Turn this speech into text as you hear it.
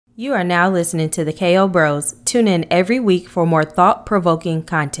You are now listening to the KO Bros. Tune in every week for more thought-provoking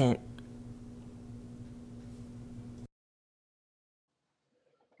content.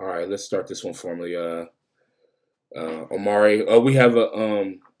 All right, let's start this one formally. Omari. We have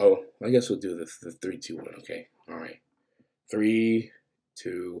a I guess we'll do the 3, 2, 1. Okay. All right. 3,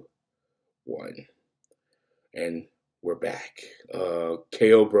 2, 1. And we're back.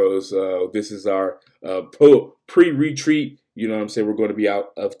 KO Bros. This is our pre-retreat. You know what I'm saying? We're going to be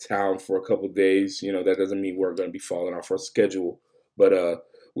out of town for a couple days. You know, that doesn't mean we're going to be falling off our schedule, but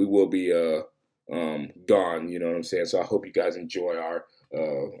we will be gone. You know what I'm saying? So I hope you guys enjoy our.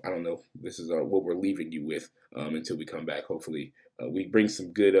 I don't know. This is what we're leaving you with until we come back. Hopefully, we bring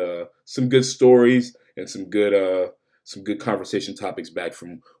some good stories and some good conversation topics back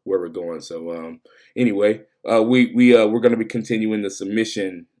from where we're going. So anyway, we're going to be continuing the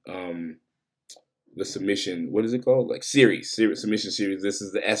submission. The submission, what is it called? Like submission series. This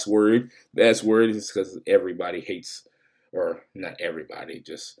is the S word. The S word is because everybody hates, or not everybody,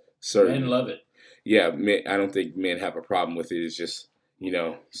 just certain. Men love it. Yeah, men, I don't think men have a problem with it. It's just,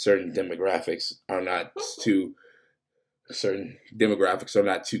 certain demographics are not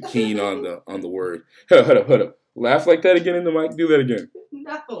too keen on the word. Hold up. Laugh like that again in the mic. Do that again.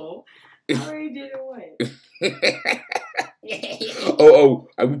 No, I already did it once.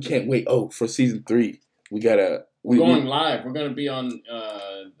 We can't wait. For season 3, we're going live. We're gonna be on in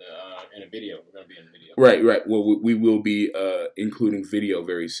a video. We're gonna be in a video. Right. Well, we will be including video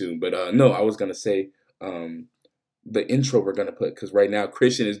very soon. But no, I was gonna say the intro we're gonna put, because right now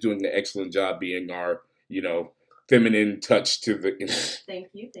Christian is doing an excellent job being our feminine touch to the. Thank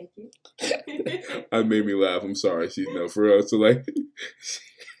you. I made me laugh. I'm sorry. She's for real. So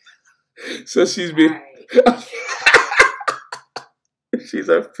so she's being. Right. She's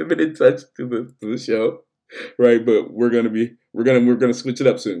our feminine touch to the show, right? But we're gonna switch it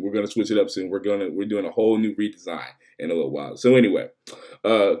up soon. We're doing a whole new redesign in a little while. So anyway,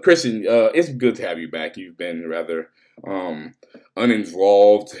 Christian, it's good to have you back. You've been rather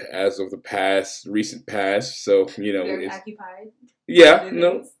uninvolved as of the recent past. So very occupied. Yeah,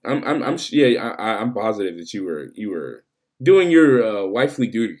 no, I'm positive that you were doing your wifely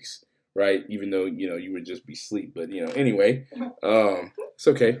duties. Right, even though you would just be asleep, but anyway, it's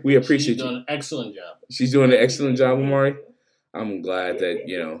okay. We appreciate She's doing an excellent job. She's doing an excellent job, Omari. I'm glad that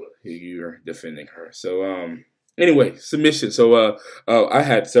you're defending her. So anyway, submission. So I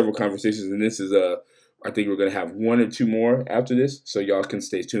had several conversations, and this is I think we're gonna have 1 or 2 more after this, so y'all can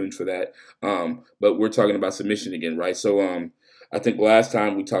stay tuned for that. But we're talking about submission again, right? So I think last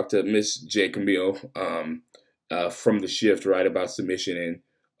time we talked to Miss J. Camille from the shift, right, about submission, and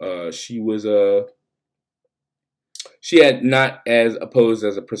she had not as opposed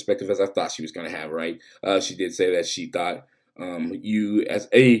as a perspective as I thought she was going to have, right? She did say that she thought you as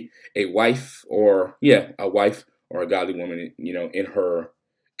a wife or a godly woman, in her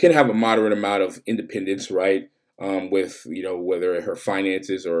can have a moderate amount of independence, right? With, whether her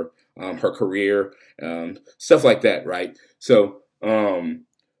finances or her career, stuff like that, right? So,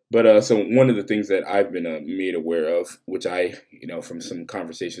 so one of the things that I've been made aware of, which I, from some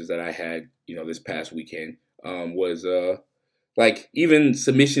conversations that I had, this past weekend, was even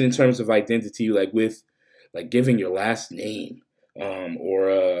submission in terms of identity, with giving your last name,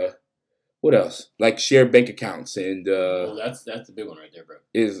 or what else? Like shared bank accounts and. Well, that's the big one right there, bro.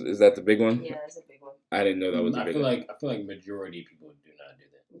 Is that the big one? Yeah, that's a big one. I didn't know that was the big one. I feel like majority of people do not do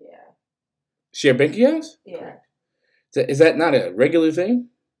that. Yeah. Shared bank accounts? Yeah. Is that not a regular thing?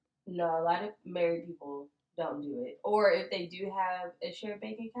 No, a lot of married people don't do it. Or if they do have a shared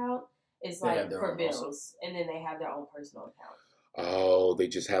bank account, it's for bills. Also. And then they have their own personal account. Oh, they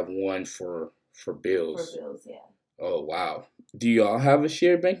just have one for bills. For bills, yeah. Oh, wow. Do y'all have a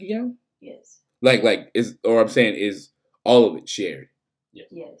shared bank account? Yes. Is all of it shared?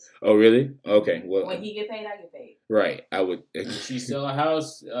 Yes. Oh, really? Okay. Well, when he get paid, I get paid. Right. I would. She sell a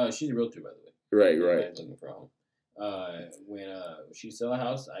house. She's a realtor, by the way. Right. Looking for a home. When she sell a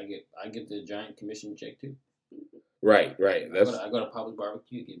house, I get the giant commission check too. Right. I go to Papa's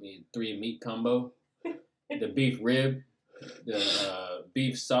Barbecue, get me 3 meat combo, the beef rib, the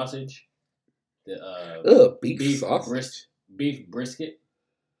beef sausage, the beef sausage, beef brisket.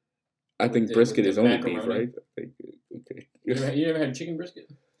 I think brisket is only beef, right? Okay. You ever had chicken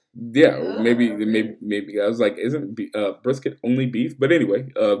brisket? Yeah, maybe. I was like, isn't brisket only beef? But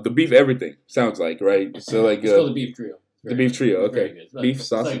anyway, the beef everything sounds like, right? So it's called the beef trio. The beef trio, okay. Beef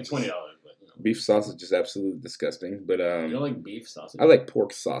sausage. It's like $20, beef sausage is absolutely disgusting. But you don't like beef sausage? I like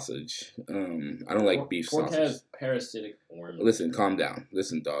pork sausage. I don't like beef sausage. Pork has parasitic worms. Listen, calm down.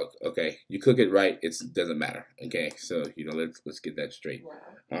 Listen, dog. Okay, you cook it right, it doesn't matter. Okay, so let's get that straight.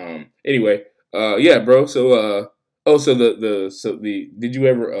 Wow. Anyway, yeah, bro. So did you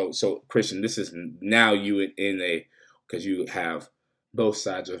ever? So Christian, this is now you in a because you have both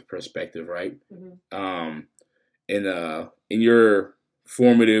sides of perspective, right? Mm-hmm. In your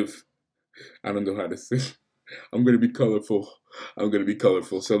formative, I don't know how to say. I'm gonna be colorful.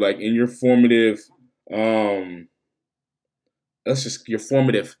 So like in your formative, that's just your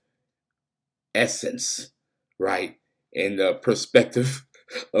formative essence, right? And the perspective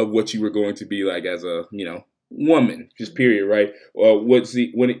of what you were going to be like as a woman, just period, right? Was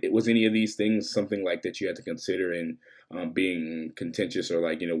any of these things something like that you had to consider in being contentious or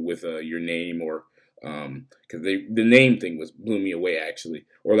like with your name or because the name thing blew me away actually,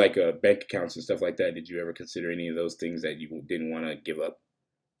 or like bank accounts and stuff like that. Did you ever consider any of those things that you didn't want to give up?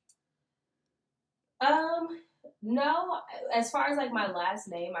 No. As far as like my last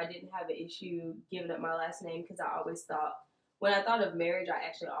name, I didn't have an issue giving up my last name because I always thought when I thought of marriage, I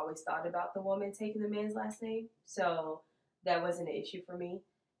actually always thought about the woman taking the man's last name, so that wasn't an issue for me.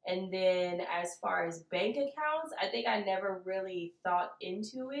 And then as far as bank accounts, I think I never really thought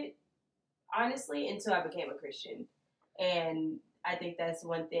into it, honestly, until I became a Christian. And I think that's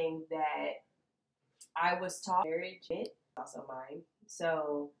one thing that I was taught. Marriage is also mine.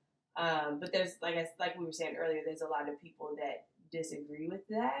 So, but there's, like we were saying earlier, there's a lot of people that disagree with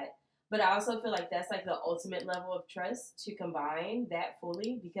that. But I also feel like that's like the ultimate level of trust to combine that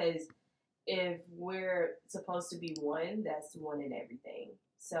fully, because if we're supposed to be one, that's one in everything.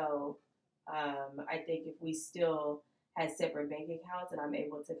 So I think if we still had separate bank accounts and I'm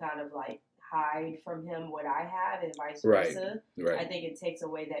able to kind of like hide from him what I have and vice versa, right. I think it takes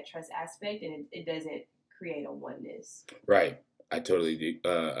away that trust aspect and it doesn't create a oneness. Right. I totally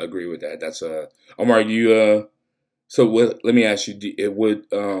agree with that. That's Omar, let me ask you, would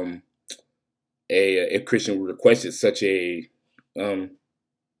a Christian requested such a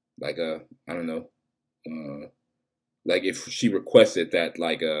like if she requested that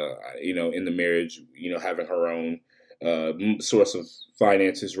in the marriage, having her own source of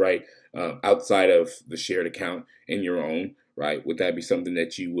finances, right, outside of the shared account in your own, right, would that be something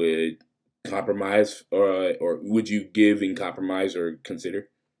that you would compromise or would you give in compromise or consider?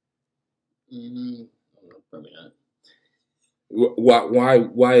 Probably not.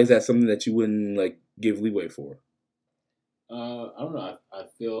 Why is that something that you wouldn't like give leeway for? I don't know. I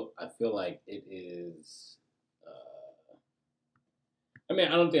feel like it is. I mean,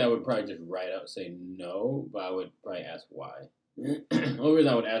 I don't think I would probably just right out say no, but I would probably ask why. The only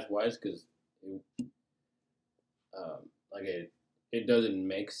reason I would ask why is because it doesn't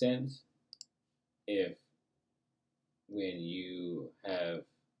make sense if when you have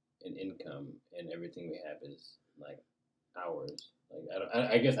an income and everything we have is like ours. Like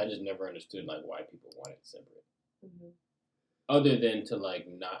I guess I just never understood like why people want it separate. Mm-hmm. Other than to like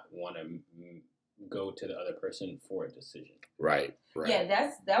not want to go to the other person for a decision. Right. Yeah,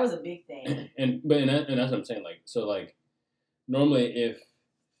 that was a big thing. and that's what I'm saying. Like so, like normally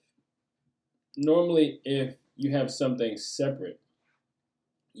if you have something separate,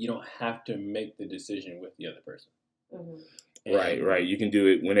 you don't have to make the decision with the other person. Mm-hmm. Right. You can do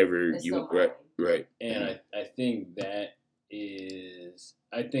it whenever you right. And I think that is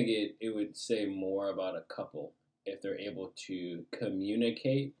it would say more about a couple if they're able to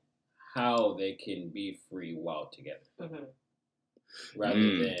communicate how they can be free while together. Mm-hmm. Rather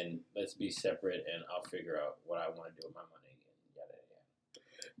than let's be separate and I'll figure out what I want to do with my money and yada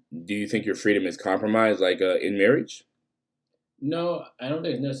yada. Do you think your freedom is compromised like in marriage? No, I don't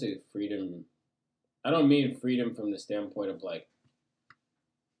think it's necessarily freedom. I don't mean freedom from the standpoint of like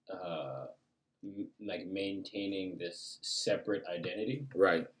maintaining this separate identity.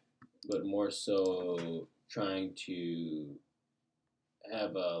 Right. But more so trying to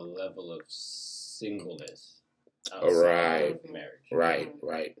have a level of singleness outside of marriage. Right.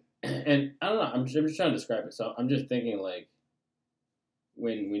 And I don't know, I'm just trying to describe it. So I'm just thinking like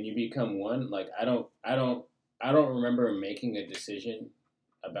when you become one, like I don't remember making a decision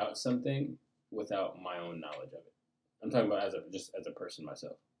about something without my own knowledge of it. I'm talking about as a person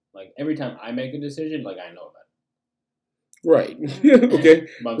myself. Like every time I make a decision, like I know about it. Right. Okay.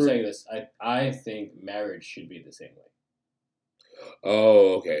 But I'm saying this. I think marriage should be the same way.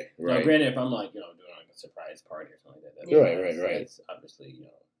 Oh, okay. Right. Now, granted, if I'm like doing like a surprise party or something like that, right. That's obviously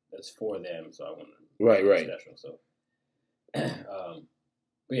that's for them, so I want to right special. So,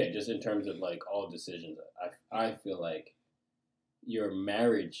 but yeah, just in terms of like all decisions, I feel like your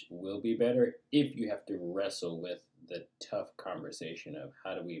marriage will be better if you have to wrestle with the tough conversation of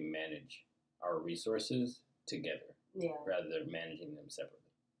how do we manage our resources together Yeah. rather than managing them separately.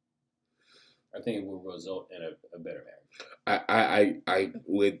 I think it will result in a better marriage. I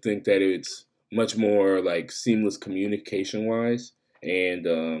would think that it's much more like seamless communication wise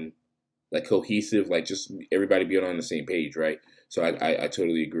and like cohesive, like just everybody being on the same page, right? So I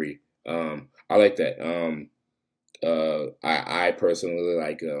totally agree. I like that. I personally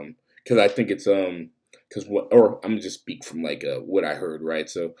like because I think it's because what or I'm gonna just speak from like what I heard, right?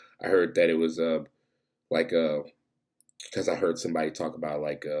 So I heard that it was like because I heard somebody talk about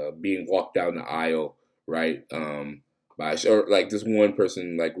like being walked down the aisle, right? By or like this one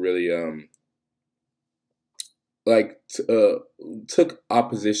person like really like took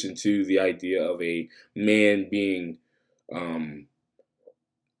opposition to the idea of a man being um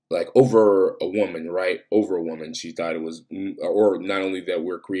like over a woman, right? Over a woman. She thought it was, or not only that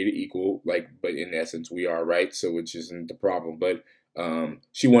we're created equal, like, but in essence we are, right? So which isn't the problem. But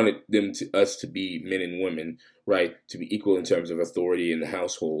she wanted us to be men and women, right? To be equal in terms of authority in the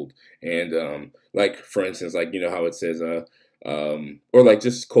household, and like for instance, like you know how it says, or like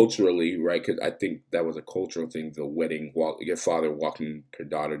just culturally, right? Because I think that was a cultural thing. The wedding, your father walking your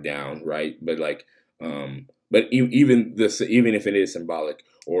daughter down, right? But like, but even this, even if it is symbolic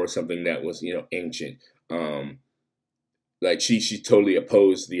or something that was ancient, like she totally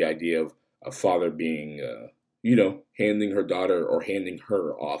opposed the idea of a father being handing her daughter or handing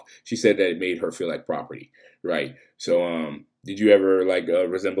her off. She said that it made her feel like property, right? So did you ever like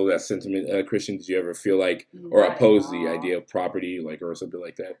resemble that sentiment, Christian? Did you ever feel like or Not at oppose the all. idea of property, like or something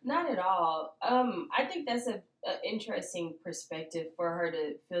like that? Not at all. I think that's a interesting perspective for her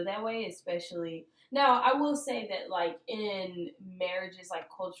to feel that way, especially now. I will say that, like in marriages, like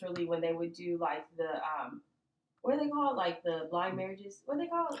culturally, when they would do like the what are they called? Like the blind marriages? What are they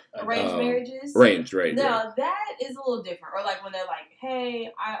called? Arranged marriages. Arranged, right? Now Right. that is a little different. Or like when they're like,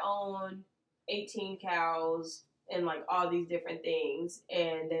 "Hey, I own 18 cows and like all these different things,"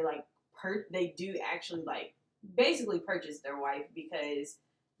 and they like they do actually like basically purchase their wife because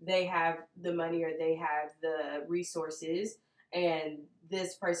they have the money or they have the resources, and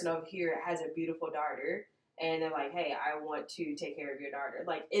this person over here has a beautiful daughter, and they're like, "Hey, I want to take care of your daughter."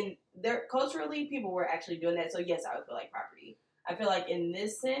 Like in their culturally, people were actually doing that. So yes, I would feel like property. I feel like in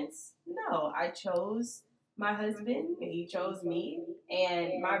this sense, no, I chose my husband, and he chose me,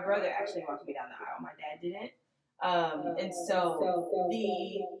 and my brother actually walked me down the aisle. My dad didn't. And so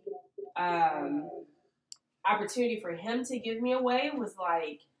the opportunity for him to give me away was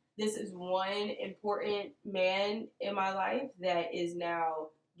like, this is one important man in my life that is now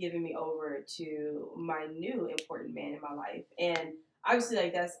giving me over to my new important man in my life. And obviously,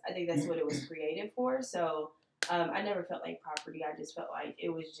 like I think that's what it was created for. So I never felt like property. I just felt like it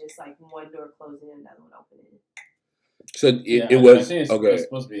was just like one door closing and another one opening. So it I was think it's okay.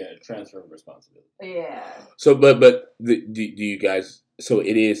 supposed to be a transfer of responsibility. Yeah. So, do you guys? So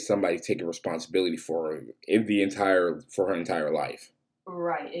it is somebody taking responsibility for her entire life.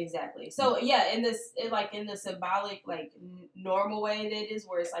 Right, exactly. So yeah, in the symbolic like normal way that is,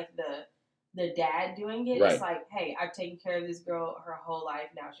 where it's like the dad doing it. Right. It's like, hey, I've taken care of this girl her whole life.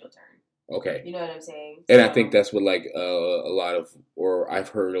 Now she'll turn. Okay. You know what I'm saying? And I think that's what like a lot of, or I've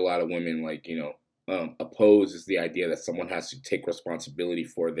heard a lot of women like oppose is the idea that someone has to take responsibility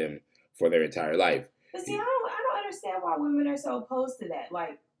for them for their entire life. But see, I don't understand why women are so opposed to that.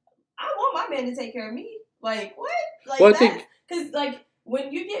 Like, I want my man to take care of me. Like, what? Like, well, because like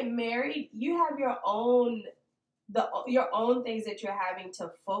when you get married, you have your own things that you're having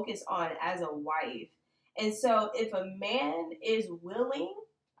to focus on as a wife. And so if a man is willing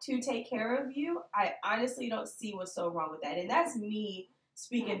to take care of you, I honestly don't see what's so wrong with that. And that's me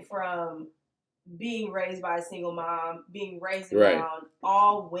speaking from being raised by a single mom, being raised around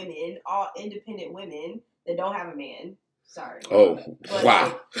all women, all independent women that don't have a man. Sorry. Oh, but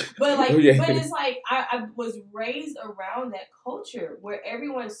wow. But it's like I was raised around that culture where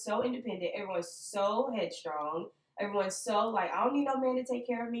everyone's so independent, everyone's so headstrong, everyone's so like, I don't need no man to take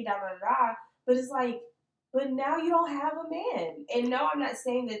care of me, da da da. But it's like, but now you don't have a man. And no, I'm not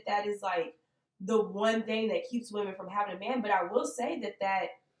saying that is like the one thing that keeps women from having a man, but I will say that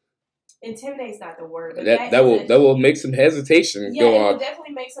intimidate's not the word, but that will make some hesitation go on. It will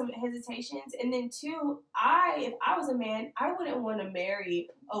definitely make some hesitations. And then two, if I was a man, I wouldn't want to marry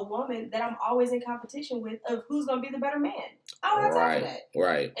a woman that I'm always in competition with of who's gonna be the better man. I don't have time for that.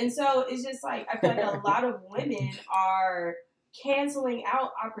 Right. And so it's just like I feel like a lot of women are canceling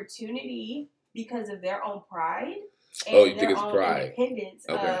out opportunity because of their own pride and you think their it's own pride. independence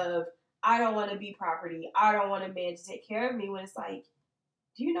of I don't want to be property. I don't want a man to take care of me. When it's like,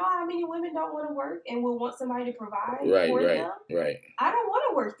 do you know how many women don't want to work and will want somebody to provide for them? Right. I don't want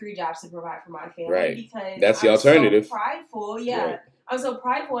to work 3 jobs to provide for my family Right. because That's the I'm alternative. so prideful. Yeah. Right. I'm so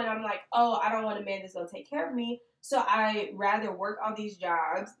prideful, and I'm like, oh, I don't want a man that's going to take care of me. So I rather work all these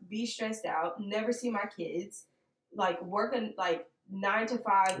jobs, be stressed out, never see my kids, like working like 9 to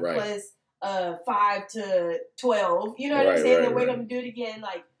 5 Right. plus 5 to 12. You know what I'm saying? Then wake up and do it again.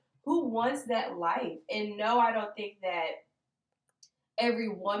 Like, who wants that life? And no, I don't think that every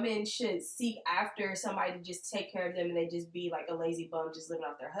woman should seek after somebody to just take care of them and they just be like a lazy bum just living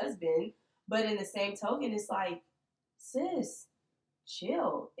off their husband. But in the same token, it's like, sis,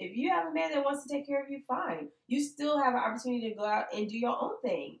 chill. If you have a man that wants to take care of you, fine. You still have an opportunity to go out and do your own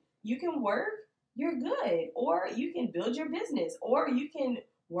thing. You can work, you're good. Or you can build your business. Or you can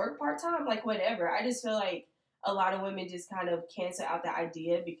work part-time, like whatever. I just feel like a lot of women just kind of cancel out the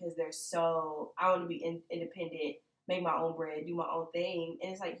idea because they're so, I want to be independent, make my own bread, do my own thing.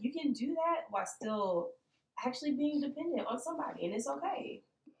 And it's like, you can do that while still actually being dependent on somebody, and it's okay.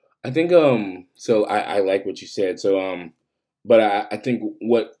 I think so I like what you said. So but I think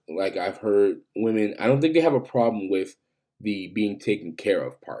what, like, I've heard women, I don't think they have a problem with the being taken care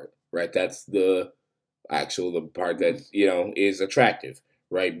of part, right? That's the part that, is attractive,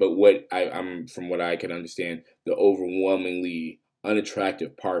 right? But what I'm from what I can understand, the overwhelmingly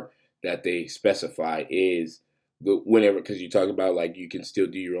unattractive part that they specify is whenever, because you talk about like you can still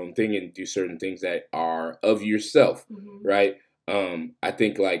do your own thing and do certain things that are of yourself, right? I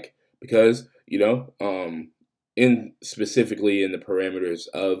think like because in specifically in the parameters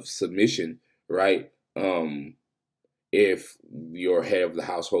of submission, right? If your head of the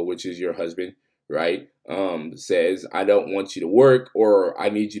household, which is your husband, right, says, I don't want you to work, or I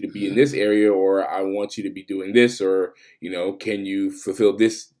need you to be in this area, or I want you to be doing this, or, can you fulfill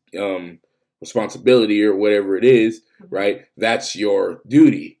this responsibility or whatever it is, right? That's your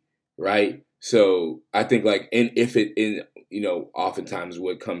duty, right? So I think like, and if it, oftentimes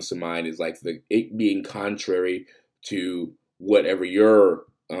what comes to mind is like it being contrary to whatever your,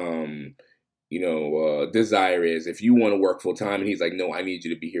 desire is. If you want to work full time and he's like, no, I need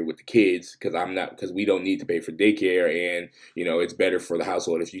you to be here with the kids because we don't need to pay for daycare, and it's better for the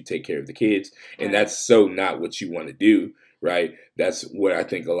household if you take care of the kids, and that's so not what you want to do, right? That's what I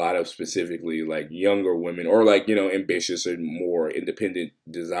think a lot of specifically like younger women or like ambitious or more independent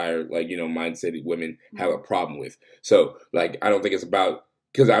desire, like mindset women have a problem with. So like I don't think it's about,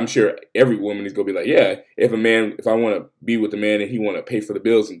 because I'm sure every woman is going to be like, yeah, if I want to be with a man and he want to pay for the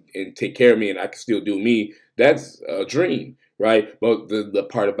bills and take care of me and I can still do me, that's a dream, right? But the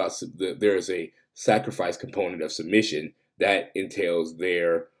part about there is a sacrifice component of submission that entails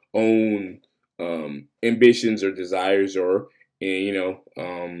their own ambitions or desires or,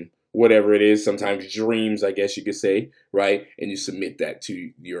 whatever it is, sometimes dreams, I guess you could say, right? And you submit that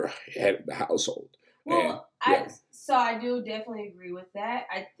to your head of the household. Well, I do definitely agree with that.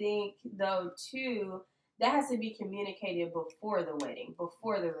 I think, though, too, that has to be communicated before the wedding,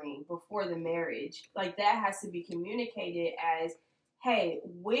 before the ring, before the marriage. Like, that has to be communicated as, hey,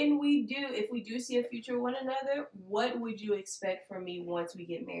 if we do see a future with one another, what would you expect from me once we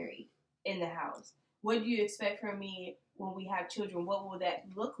get married in the house? What do you expect from me when we have children? What will that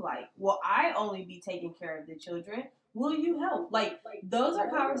look like? Will I only be taking care of the children? Will you help? Like those are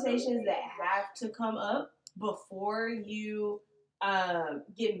conversations that have to come up before you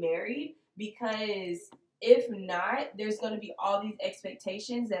get married, because if not, there's going to be all these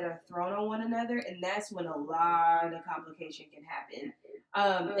expectations that are thrown on one another, and that's when a lot of complication can happen.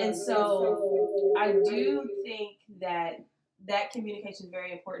 And so I do think that communication is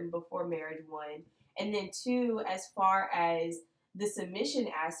very important before marriage, one. And then two, as far as the submission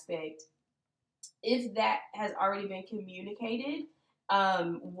aspect, if that has already been communicated,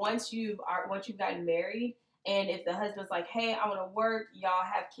 once you've gotten married, and if the husband's like, hey, I want to work, y'all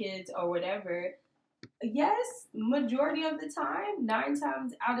have kids or whatever, yes, majority of the time, 9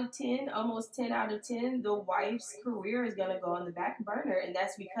 times out of 10, almost 10 out of 10, the wife's career is going to go on the back burner. And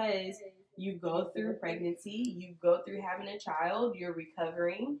that's because you go through pregnancy, you go through having a child, you're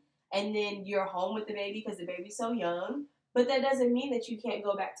recovering, and then you're home with the baby because the baby's so young. But that doesn't mean that you can't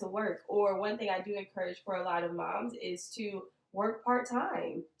go back to work. Or one thing I do encourage for a lot of moms is to work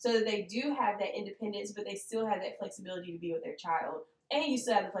part-time so that they do have that independence, but they still have that flexibility to be with their child. And you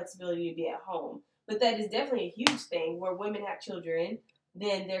still have the flexibility to be at home. But that is definitely a huge thing where women have children,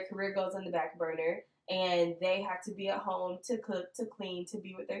 then their career goes on the back burner, and they have to be at home to cook, to clean, to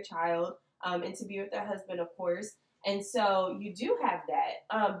be with their child, and to be with their husband, of course. And so you do have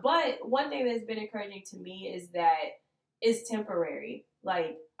that. But one thing that's been encouraging to me is that it's temporary.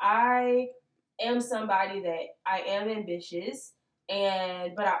 Like, I am somebody that I am ambitious,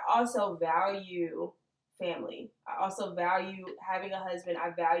 but I also value family. I also value having a husband. I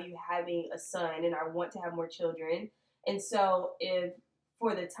value having a son, and I want to have more children. And so, if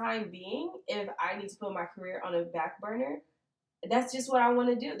for the time being, if I need to put my career on a back burner, that's just what I want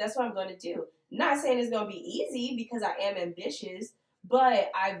to do. That's what I'm going to do. Not saying it's going to be easy because I am ambitious, but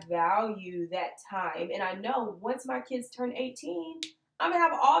I value that time. And I know once my kids turn 18, I'm going to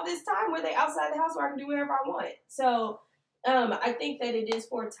have all this time where they outside the house where I can do whatever I want. So I think that it is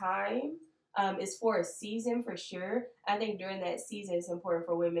for time. It's for a season for sure. I think during that season, it's important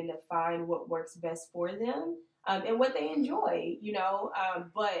for women to find what works best for them. And what they enjoy,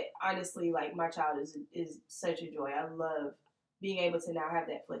 but honestly, like my child is such a joy. I love being able to now have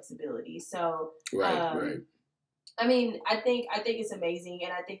that flexibility. So, right. I mean, I think it's amazing,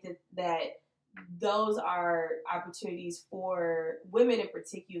 and I think that those are opportunities for women in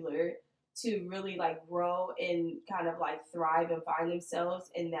particular to really like grow and kind of like thrive and find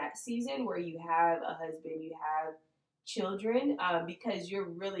themselves in that season where you have a husband, you have children, because you're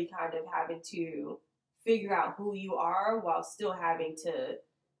really kind of having to figure out who you are while still having to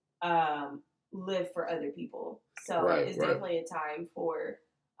live for other people. So it's definitely a time for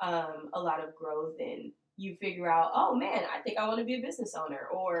a lot of growth, and you figure out, oh man, I think I want to be a business owner,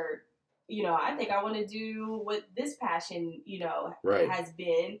 or I think I want to do what this passion has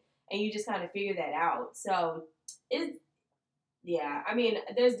been, and you just kind of figure that out. So I mean,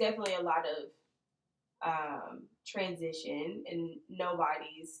 there's definitely a lot of transition, and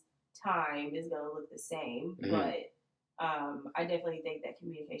nobody's time is going to look the same, but I definitely think that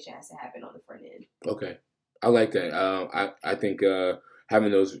communication has to happen on the front end. Okay. I like that. I think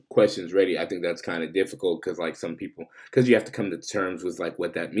having those questions ready, I think that's kind of difficult because like some people, because you have to come to terms with like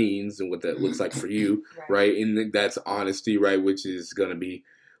what that means and what that looks like for you, right? And that's honesty, right? Which is going to be,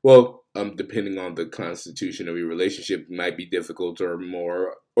 well, depending on the constitution of your relationship, might be difficult or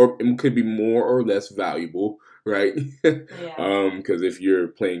it could be more or less valuable, right? Because if you're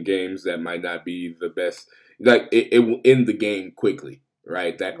playing games, that might not be the best. Like it will end the game quickly,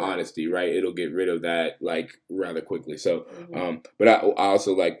 right? That honesty, right? It'll get rid of that like rather quickly. So, but I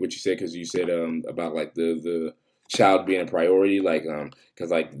also like what you said because you said about like the child being a priority, like because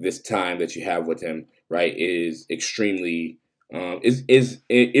like this time that you have with him, right, is extremely is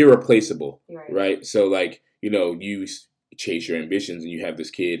irreplaceable, right? So like you chase your ambitions and you have this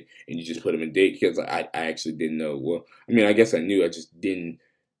kid and you just put him in daycare. Because I actually didn't know. Well, I mean, I guess I knew. I just didn't.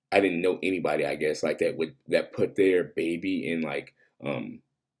 I didn't know anybody, I guess, like that put their baby in like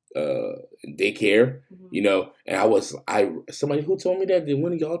daycare, and somebody who told me that, did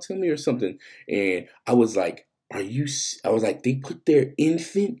one of y'all tell me or something, and I was like, I was like, they put their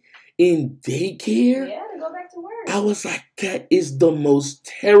infant in daycare? Yeah, to go back to work. I was like, that is the most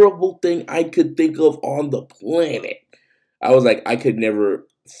terrible thing I could think of on the planet. I was like, I could never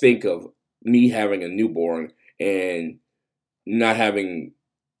think of me having a newborn and not having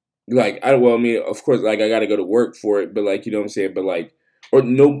I mean, of course, like I got to go to work for it, but like, you know what I'm saying? But like, or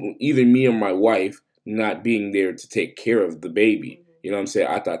no, either me or my wife not being there to take care of the baby. You know what I'm saying?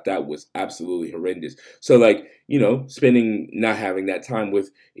 I thought that was absolutely horrendous. So like, not having that time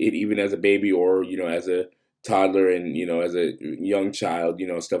with it, even as a baby or, as a toddler and, as a young child,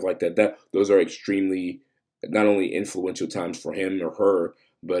 stuff like that, those are extremely not only influential times for him or her,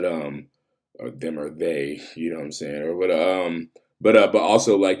 but, or them or they, you know what I'm saying? Or but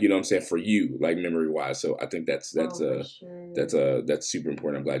also like, you know what I'm saying, for you, like memory wise. So I think that's sure. that's super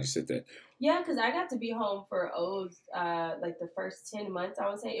important. I'm glad you said that. Yeah, because I got to be home for O's like the first 10 months. I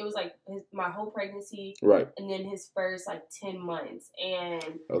would say it was like my whole pregnancy, right? And then his first like 10 months,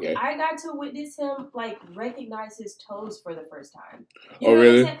 and okay. I got to witness him like recognize his toes for the first time. You know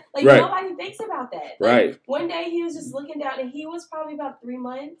really? What I'm saying? Like nobody thinks about that. Like, right. One day he was just looking down, and he was probably about 3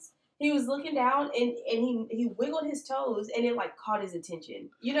 months. He was looking down and he wiggled his toes and it like caught his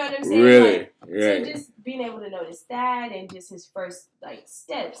attention. You know what I'm saying? Really? Like, right. So just being able to notice that and just his first like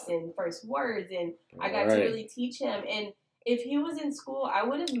steps and first words, and I got to really teach him. And if he was in school, I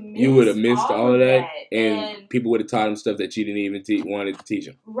would have missed You would have missed all of that. And people would have taught him stuff that you didn't even wanted to teach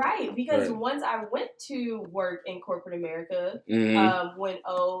him. Right, because once I went to work in corporate America, when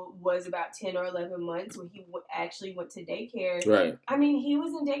O was about 10 or 11 months, when he actually went to daycare. Right. I mean, he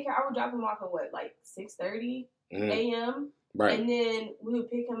was in daycare. I would drop him off at like 6:30 a.m. Right. And then we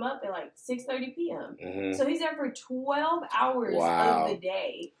would pick him up at like 6:30 p.m. So he's there for 12 hours of the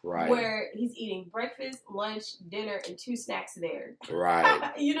day, where he's eating breakfast, lunch, dinner, and 2 snacks there.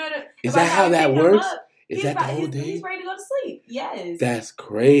 Right. You know what I mean? Is that how that works? Is that the whole day? He's ready to go to sleep. Yes. That's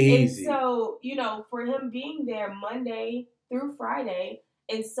crazy. And so, for him being there Monday through Friday,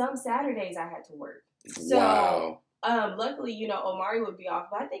 and some Saturdays I had to work. So, Wow. luckily, you know, Omari would be off,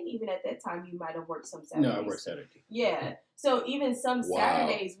 but I think even at that time you might have worked some Saturdays. No, I work Saturday. Yeah. So even some Wow.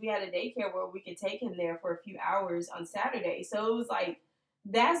 Saturdays we had a daycare where we could take him there for a few hours on Saturday. So it was like,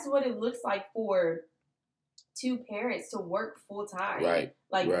 that's what it looks like for two parents to work full time. Right.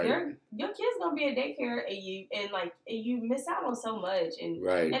 Like Right. your kid's gonna be at daycare and you miss out on so much. And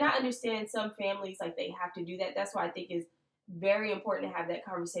Right. I understand some families like they have to do that. That's why I think it's very important to have that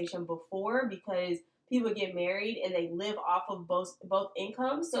conversation before, because people get married and they live off of both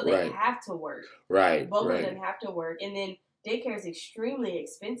incomes, so they Right. have to work. Right. Both Right. of them have to work, and then daycare is extremely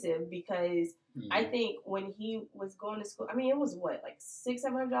expensive because I think when he was going to school, I mean, it was what, like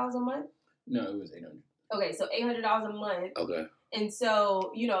 $600-700 a month? No, it was 800. Okay, so $800 a month. Okay. And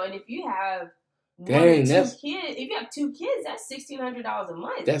so, you know, and if you have Dang, kids, if you have 2 kids, that's $1,600 a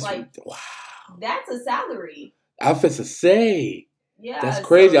month. That's like, wow. that's a salary. I was to say. Yeah, That's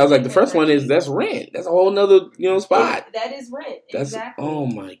crazy. so I was like, the daycare's first one not is cheap. that's rent. That's a whole nother, spot. That is rent. That's exactly. oh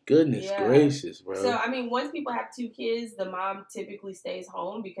my goodness Yeah. gracious, bro. So I mean, once people have 2 kids, the mom typically stays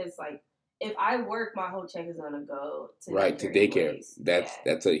home because, like, if I work, my whole check is gonna go to right to daycare. anyways.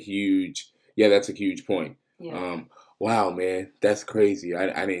 That's a huge point. Yeah. Wow, man, that's crazy.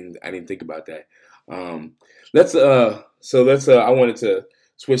 I didn't think about that. Let's I wanted to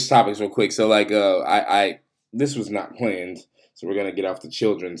switch topics real quick. So like I this was not planned, so we're gonna get off the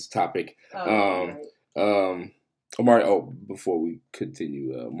children's topic. Right. Omari, before we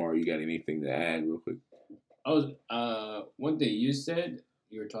continue, Omari, you got anything to add real quick? I was one thing you said.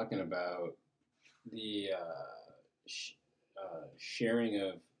 You were talking about the sharing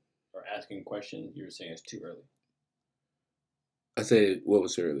of or asking questions. You were saying it's too early. I said what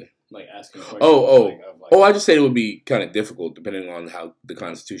was earlier? Like asking questions. I just said it would be kind of difficult depending on how the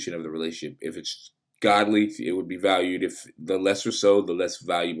constitution of the relationship. If it's godly, it would be valued. If the lesser so, the less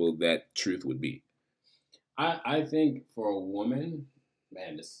valuable that truth would be. I think for a woman,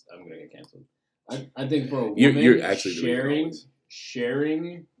 man, I'm gonna get canceled. I think for a woman, you're actually the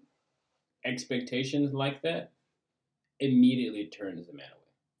sharing expectations like that immediately turns the man away.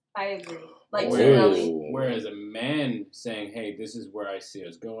 I agree. Like, Oh. generally. Whereas a man saying, "Hey, this is where I see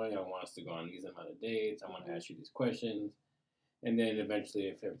us going. I want us to go on these amount of dates. I want to ask you these questions," and then eventually,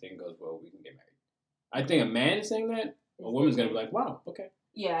 if everything goes well, we can get married. I think a man saying that, a woman's gonna be like, "Wow, okay."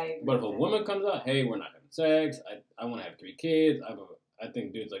 Yeah, I agree. But if a woman comes out, "Hey, we're not having sex. I want to have 3 kids." I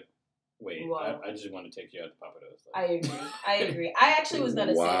think dude's like, "Wait, Wow. I just want to take you out to Papados." I agree. I actually was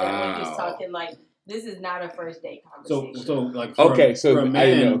gonna say that when just Wow. talking like, this is not a first date conversation. So like For a I man,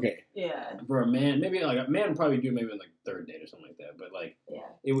 didn't know. Okay. Yeah. For a man, maybe like a man probably do maybe like 3rd date or something like that. But like Yeah.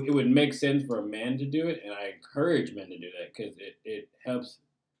 it would make sense for a man to do it, and I encourage men to do that because it helps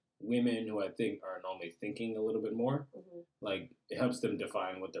women who I think are normally thinking a little bit more. Mm-hmm. Like it helps them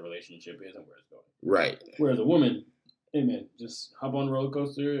define what their relationship is and where it's going. Right. Whereas a woman, hey man, just hop on the roller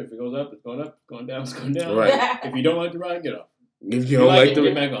coaster. If it goes up, it's going up. If it's going down, it's going down. Right. If you don't like the ride, get off. If you don't like get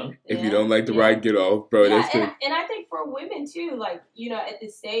the back on. if you don't like the ride, get off, bro. Yeah, That's good. and I think for women too, like, you know, at the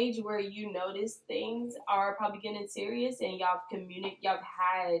stage where you notice things are probably getting serious and y'all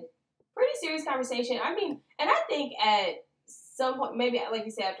had pretty serious conversation. I mean, and I think at some point, maybe like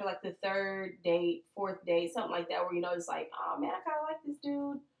you said, after like the 3rd date, 4th date, something like that, where you know it's like, oh man, I kind of like this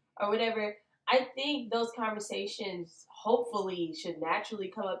dude or whatever. I think those conversations hopefully should naturally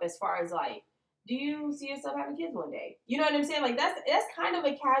come up as far as like, do you see yourself having kids one day? You know what I'm saying? Like that's kind of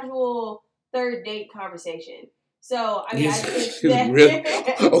a casual 3rd date conversation. So I mean, I think that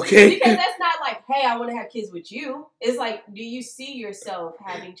really? Okay. because that's not like, hey, I want to have kids with you. It's like, do you see yourself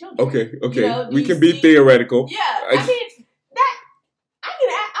having children? Okay. You know, We can be theoretical. Yeah, I mean that I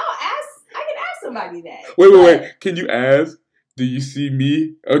can ask somebody that. Wait. Can you ask? Do you see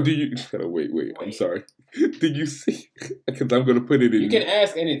me? Or do you? Wait. I'm sorry. Do you see? Because I'm gonna put it in. You can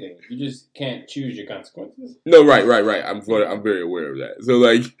ask anything. You just can't choose your consequences. No, right. I'm very aware of that. So,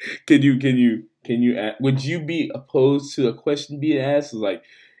 like, can you? Would you be opposed to a question being asked? Like,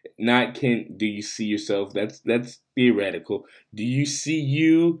 do you see yourself? That's theoretical. Do you see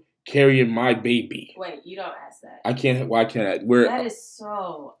you carrying my baby? Wait, you don't ask that. I can't. Why can't I? That is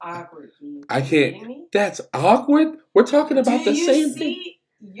so awkward, Keith. I Are you can't. kidding me? That's awkward. We're talking about the same thing. Do you see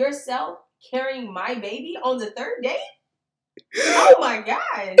yourself carrying my baby on the 3rd date? Oh my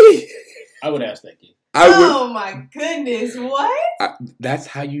gosh. I would ask that kid. Oh my goodness, what? That's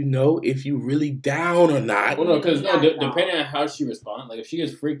how you know if you really down or not. Well, no, because depending on how she responds, like if she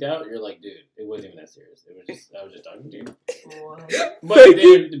gets freaked out, you're like, dude, it wasn't even that serious. I was just talking to you. What?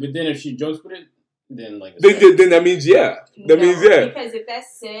 But then if she jokes with it, then like then that means yeah. That means yeah. Because if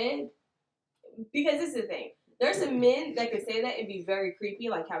that's said, because this is the thing. There's some men that could say that and be very creepy,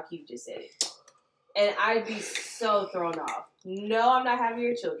 like how Keith just said it. And I'd be so thrown off. No, I'm not having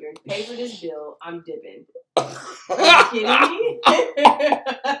your children. Pay for this bill. I'm dipping. Are you kidding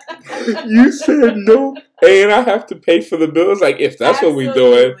me? You said no, and I have to pay for the bills. Like, if that's what we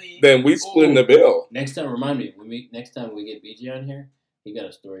doing, then we splitting the bill. Next time, remind me. Next time we get BG on here, he got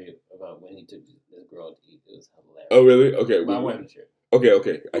a story about when he took this girl to eat. It was hilarious. Oh, really? Okay. But I want him to share.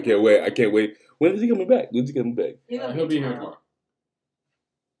 Okay. I can't wait. When is he coming back? He'll be here tomorrow.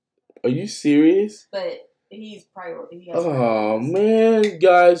 Are you serious? But he's priority. Oh, man.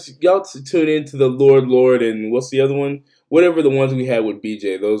 Guys, y'all tune in to the Lord, and what's the other one? Whatever the ones we had with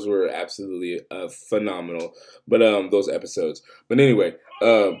BJ, those were absolutely phenomenal. But those episodes. But anyway,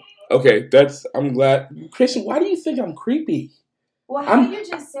 okay, I'm glad. Christian, why do you think I'm creepy? Well, how you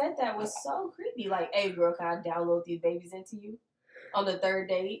just said that was so creepy. Like, hey, girl, can I download these babies into you on the third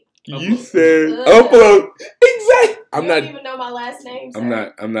date? You said upload. Exactly. You don't even know my last name,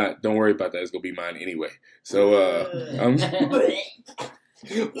 sir. I'm not. Don't worry about that. It's gonna be mine anyway. So,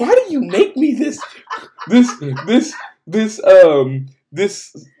 why do you make me this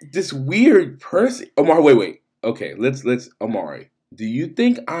weird person? Omari, wait. Okay, let's Omari. Do you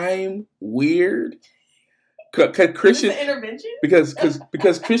think I'm weird? Christian, is this an intervention? Because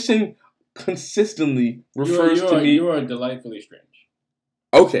Christian consistently refers to me. You are delightfully strange.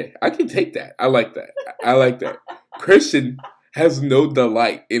 Okay, I can take that. I like that. Christian has no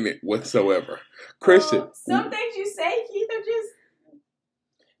delight in it whatsoever. Christian. Some things you say, Keith, are just.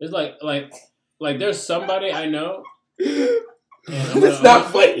 It's like there's somebody I know. It's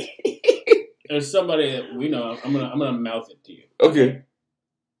not funny. There's somebody that we know. I'm gonna mouth it to you. Okay.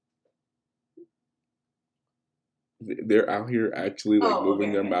 They're out here actually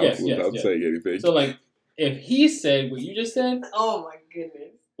moving their mouths without saying anything. So if he said what you just said, oh my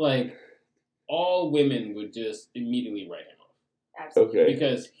goodness, all women would just immediately write him off. Absolutely. Okay.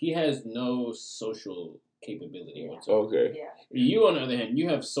 Because he has no social capability whatsoever. Okay. Yeah. You, on the other hand, you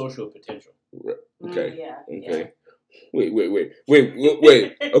have social potential. Okay. Yeah. Okay. Wait.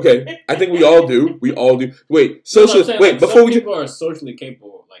 Okay. I think we all do. Wait. Social. Wait. Before we people are socially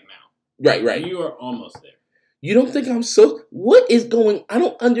capable now. Right. You are almost there. You don't think I'm so? What is going? I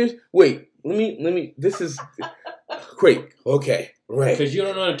don't Wait. Let me. This is great. Okay. Right. Because you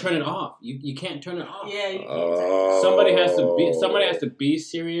don't know how to turn it off. You can't turn it off. Yeah. You can't Somebody has to be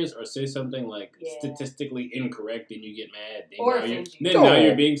serious or say something statistically incorrect, and you get mad. Now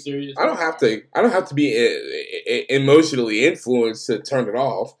you're being serious. I don't have to be emotionally influenced to turn it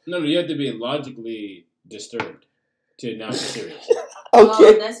off. No, you have to be logically disturbed to not be serious. Okay.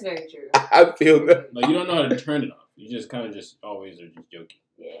 Oh, that's very true. I feel that. You don't know how to turn it off. You just kind of always are just joking.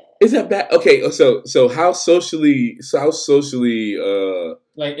 Yeah. Is that bad? Okay, so how socially if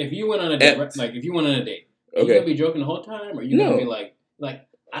you went on a date, okay, you gonna be joking the whole time, or you gonna be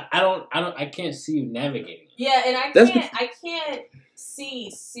I can't see you navigating. Yeah, and I can't see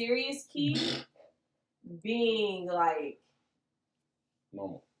serious Keith being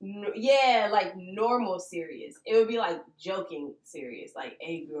normal. Normal serious. It would be joking serious.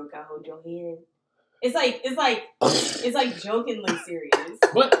 Hey girl, can I hold your hand? It's like jokingly serious.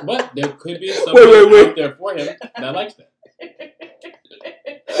 But there could be somebody out there for him that likes that.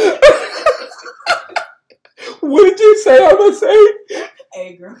 What did you say? I'm gonna say.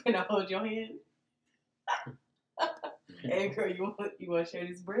 Hey girl, can I hold your hand? Hey girl, you want to share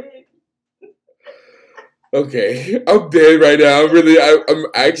this bread? Okay, I'm dead right now. I'm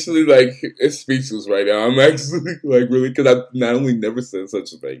actually speechless right now. I'm actually really, because I've not only never said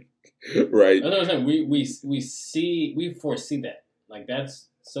such a thing, right? That's what I'm saying. We foresee that. That's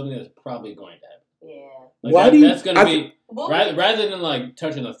something that's probably going to happen. Yeah. Why do you? That's gonna be rather than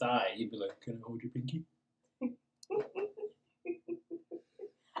touching the thigh. You'd be like, "Can I hold your pinky?"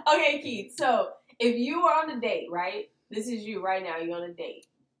 Okay, Keith. So if you were on a date, right? This is you right now. You're on a date.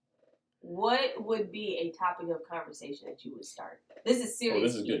 What would be a topic of conversation that you would start? This is serious. Oh,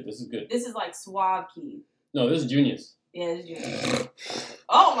 this is good. This is suave Keith. No, this is Junius. Yeah, this is Junius.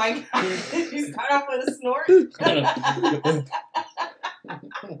 Oh my God! You start off with a snort. You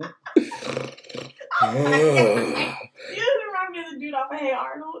remind me of the dude off of Hey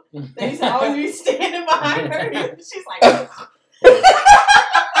Arnold. They used to always be standing behind her. She's like.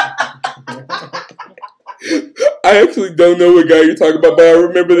 I actually don't know what guy you're talking about, but I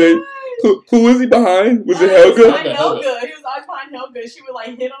remember who was he behind? Was it Helga? Helga. He was always behind Helga. She would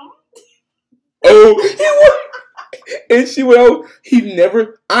hit him. Oh, he would. And she would. Oh, he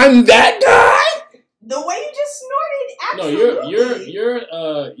never. I'm that guy. The way you just snorted. Absolutely. No,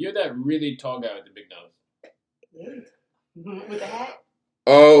 you're that really tall guy with the big nose. With the hat.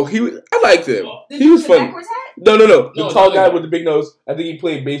 Oh, I liked him. Did He you was use the funny. backwards hat? No. The No, tall the guy other with the big nose. I think he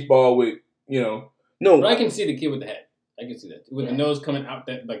played baseball with, No. But I can see the kid with the hat. I can see that with the nose coming out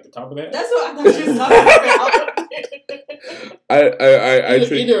that like the top of that. That's what I thought you was talking about. I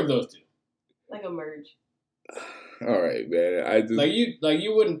think Either of those two. Like a merge. All right, man. I just Like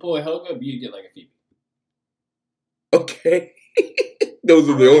you wouldn't pull a Helga, but you'd get like a Phoebe. okay. Those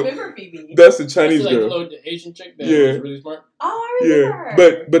I are the only. remember Phoebe. That's the Chinese That's like girl. the Asian chick that Yeah. was really smart. Oh, I remember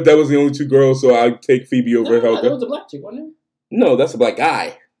her. But that was the only two girls, so I'd take Phoebe over No, Helga. that was a black chick, wasn't it? No, that's a black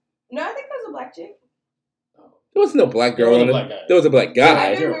guy. No, I think that was a black chick. There was no black There girl was on a it. black guy. There was a black I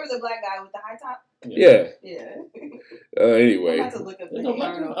guy. do remember the black guy with the high top. Yeah. Yeah. Anyway. I'm about to look up There's no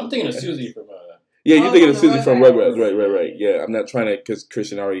black girl. I'm thinking of Susie from. Yeah, you're Oh, thinking of from the Susie from Rugrats. Rugrats. Right. Yeah, I'm not trying to, because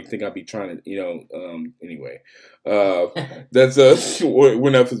Christian already think I'd be trying to, anyway. That's, we're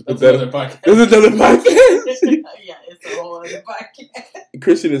not supposed to put That's that. another podcast. There's another podcast. Yeah, it's a whole other podcast.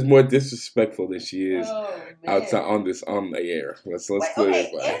 Christian is more disrespectful than she is Oh, man. outside on the air. Let's Wait, do okay,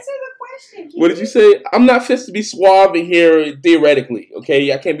 it. answer the question. What did you say? I'm not fit to be suave in here theoretically.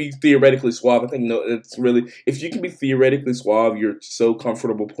 Okay, I can't be theoretically suave. I think no, it's really, if you can be theoretically suave, you're so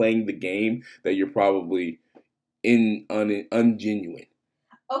comfortable playing the game that you're probably ungenuine.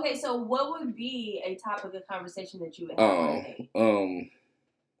 Okay, so what would be a topic of conversation that you would have on a date?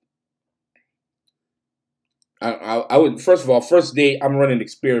 I would, first of all, first date, I'm running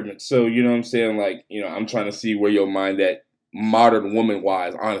experiments. So, you know what I'm saying? Like, I'm trying to see where your mind at modern woman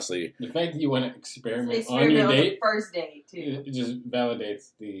wise, honestly. The fact that you want to experiment on Experiment your on the date, first date, too. it just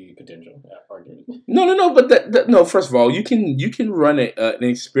validates the potential argument. No, but no, first of all, you can run an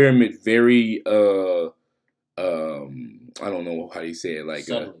experiment very, I don't know how you say it, like,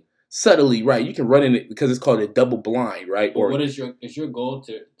 subtly, right? You can run in it because it's called a double blind, right? But Or what is your goal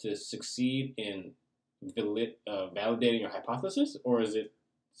to succeed in validating your hypothesis, or is it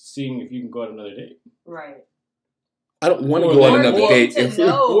seeing if you can go on another date? Right. I don't want to Or go on they're another date.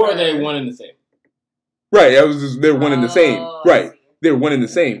 Or are they one and the same? Right, they're one and the same. Oh, Right, they're one and the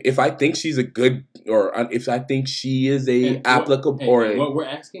same. If I think she's a good, or if I think she is applicable, what we're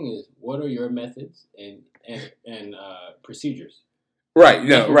asking is, what are your methods and procedures? Right,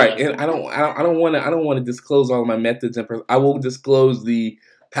 no, right, and I don't want to disclose all of my methods, and I will disclose the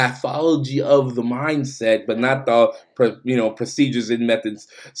pathology of the mindset, but not the procedures and methods.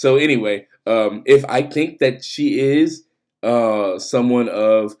 So anyway, if I think that she is someone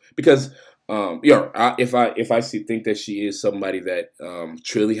of, because if I think that she is somebody that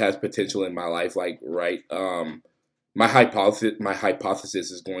truly has potential in my life, like, right, my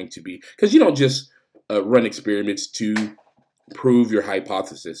hypothesis is going to be, because you don't just run experiments to prove your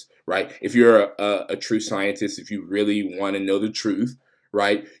hypothesis, right? If you're a true scientist, if you really want to know the truth,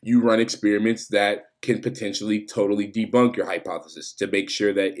 right, you run experiments that can potentially totally debunk your hypothesis to make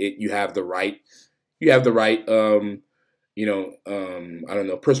sure that you have the right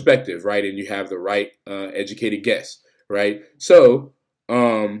perspective, right, and you have the right educated guess, right? So,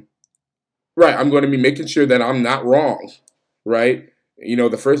 right, I'm going to be making sure that I'm not wrong, right?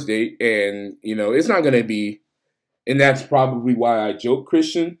 The first date, and it's not going to be, and that's probably why I joke,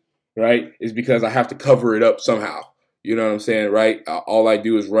 Christian, right, is because I have to cover it up somehow. You know what I'm saying, right? All I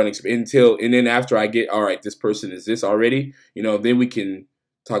do is run and then after I get, all right, this person is this already, then we can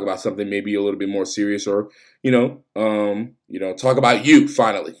talk about something maybe a little bit more serious, or, talk about you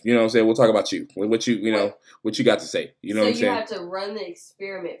finally. You know what I'm saying? We'll talk about you. What you got to say. You know what I'm saying? So you have to run the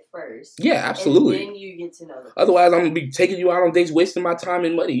experiment first. Yeah, absolutely. And then you get to know the person. Otherwise, I'm going to be taking you out on dates, wasting my time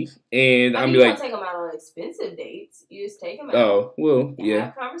and money. And I'm be you like, don't take them out on expensive dates. You just take them out. Oh, well, yeah.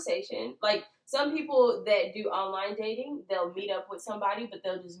 Have a conversation. Like, some people that do online dating, they'll meet up with somebody, but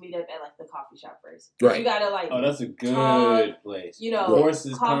they'll just meet up at, like, the coffee shop first. Right. You gotta, like, that's a good place.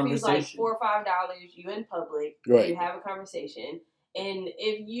 Coffee's conversation. like $4 or $5. You in public. Right. You have a conversation. And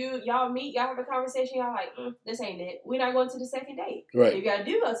if y'all meet, y'all have a conversation, y'all like, this ain't it. We're not going to the second date. Right. If y'all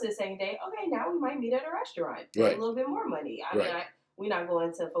do go to the second date, okay, now we might meet at a restaurant. Pay Right. a little bit more money. I mean, we're not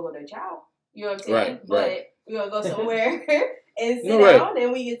going to Fogo de Chao. You know what I'm saying? Right. But Right. we're going to go somewhere and sit No, right. down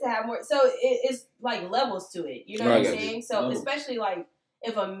and we get to have more. So it's like levels to it. You know what I'm saying? So especially like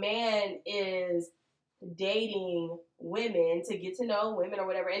if a man is dating women to get to know women or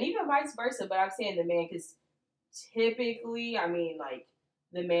whatever, and even vice versa, but I'm saying the man, because typically, I mean, like,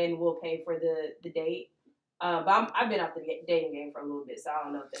 the man will pay for the date. But I've been off the dating game for a little bit, so I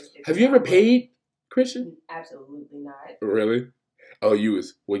don't know if that's different. Have you ever paid, Christian? Absolutely not. Really? Oh, you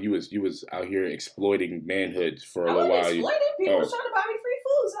was out here exploiting manhood for a little while. Exploiting? People was trying to buy me free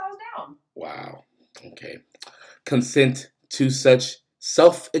food, so I was down. Wow. Okay. Consent to such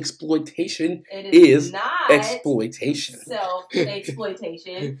self-exploitation It is not exploitation.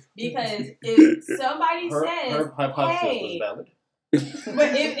 self-exploitation because if somebody says, her hypothesis was hey, valid.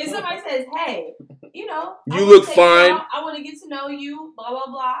 but if somebody says, hey, you know, You look fine. I want to get to know you, blah, blah,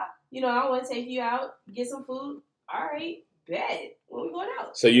 blah. You know, I want to take you out, get some food. All right, bet. When we going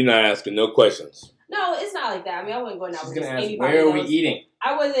out? So you're not asking no questions. No, it's not like that. I mean, I wasn't going out She's with gonna just ask, anybody. where are we eating?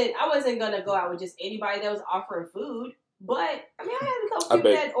 I wasn't gonna go out with just anybody that was offering food. But I mean, I had a couple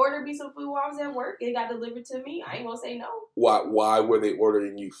people that ordered me some food while I was at work. It got delivered to me. I ain't gonna say no. Why were they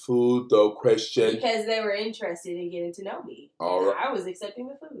ordering you food though, Christian? Because they were interested in getting to know me. All right. I was accepting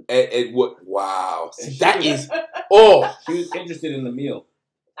the food. And what? Wow, see, that is oh. She was interested in the meal.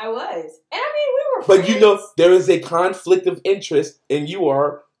 I was, and I mean, we were. But friends. you know, there is a conflict of interest, and you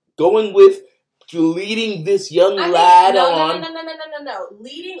are going with leading this young lad on. No.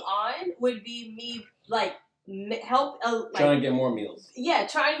 Leading on would be me like help trying to get more meals. Yeah,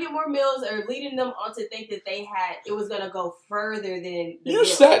 trying to get more meals or leading them on to think that it was gonna go further than the You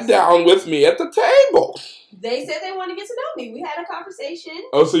meals. sat down with me at the table. They said they wanted to get to know me. We had a conversation.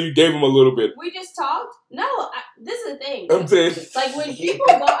 Oh, so you gave them a little bit. We just talked. No, this is the thing. I'm saying, like when people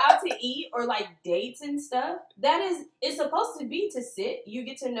go out to eat or like dates and stuff, it's supposed to be to sit. You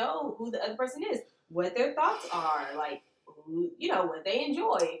get to know who the other person is, what their thoughts are, like who, you know, what they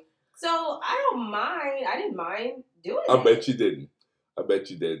enjoy. So I didn't mind doing it. I bet you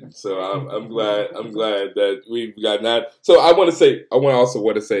didn't. So I'm glad that we've got that. So I also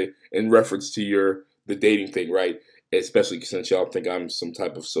want to say in reference to the dating thing, right? Especially since y'all think I'm some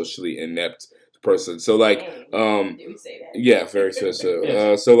type of socially inept person. So like, did we say that? Yeah, very so.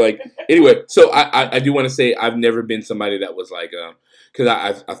 So like, anyway, so I do want to say I've never been somebody that was like, because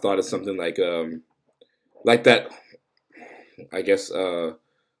I thought of something like that. I guess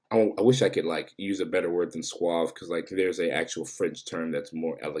I wish I could like use a better word than suave because like there's a actual French term that's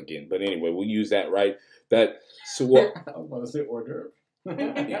more elegant. But anyway, we'll use that, right? That suave. I want to say hors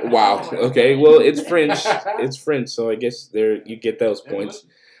d'oeuvre. Wow. Okay. Well, it's French. It's French, so I guess there you get those points.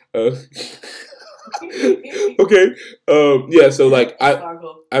 Okay. Yeah. So like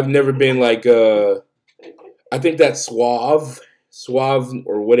I've never been like I think that suave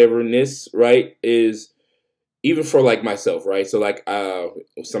or whateverness, right, is. Even for like myself, right? So like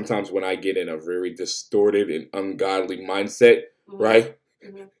sometimes when I get in a very distorted and ungodly mindset, right?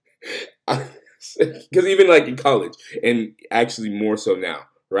 Because even like in college, and actually more so now,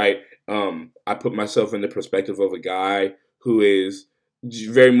 right? I put myself in the perspective of a guy who is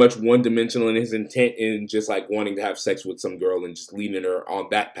very much one-dimensional in his intent in just like wanting to have sex with some girl and just leading her on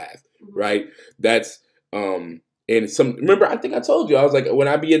that path, right? That's and remember I think I told you I was like when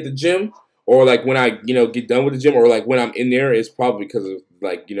I be at the gym. Or like when I, get done with the gym, or like when I'm in there, it's probably because of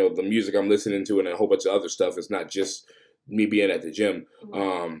like, the music I'm listening to and a whole bunch of other stuff. It's not just me being at the gym.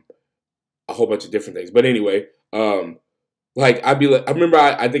 A whole bunch of different things. But anyway, like I'd be like, I remember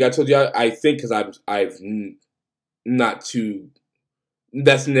I think I told you I think because I've not too.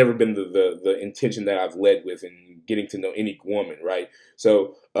 That's never been the intention that I've led with in getting to know any woman, right?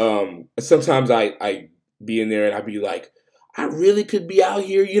 So sometimes I be in there and I'd be like. I really could be out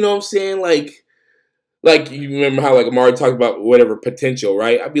here, you know what I'm saying? Like you remember how like Amari talked about whatever potential,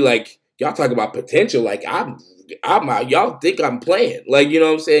 right? I'd be like, y'all talk about potential, like I'm out, y'all think I'm playing. Like, you know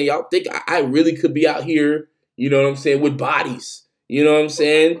what I'm saying? Y'all think I really could be out here, you know what I'm saying, with bodies. You know what I'm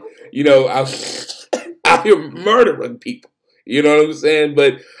saying? Out here murdering people. You know what I'm saying?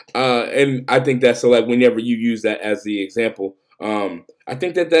 But and I think that's so like whenever you use that as the example, I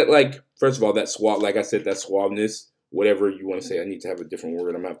think that like first of all that suave, like I said, that suaveness. Whatever you want to say, I need to have a different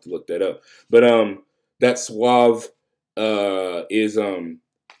word. I'm gonna have to look that up. But that suave is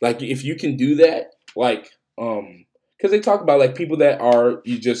like if you can do that, like because they talk about like people that are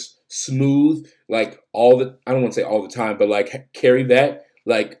you just smooth, like I don't want to say all the time, but like carry that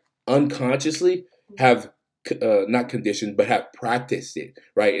like unconsciously have not conditioned, but have practiced it.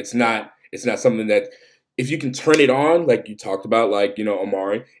 Right? It's not something that. If you can turn it on, like you talked about, like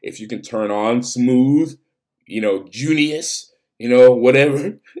Amari, if you can turn on smooth. Junius,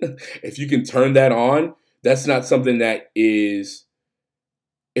 whatever. If you can turn that on, that's not something that is,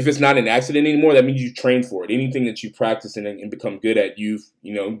 if it's not an accident anymore, that means you trained for it. Anything that you practice and become good at, you've,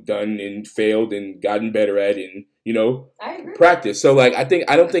 done and failed and gotten better at and, I agree. Practice. So like, I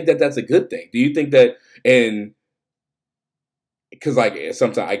don't think that that's a good thing. Do you think that, because like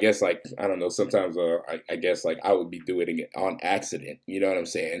sometimes I guess like I don't know sometimes I guess like I would be doing it on accident. You know what I'm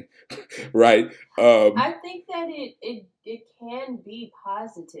saying, right? I think that it can be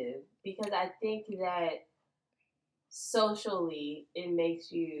positive because I think that socially it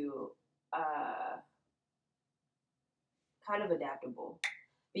makes you kind of adaptable,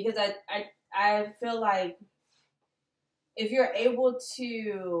 because I feel like if you're able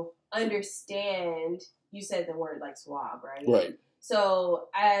to understand, you said the word like suave, right? Right. So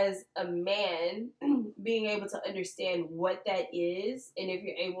as a man, being able to understand what that is, and if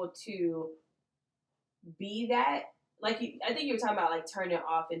you're able to be that, like I think you were talking about like turn it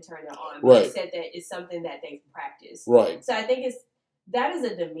off and turn it on. But Right. You said that it's something that they practice. Right. So I think that is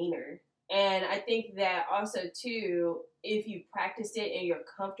a demeanor. And I think that also too, if you practiced it and you're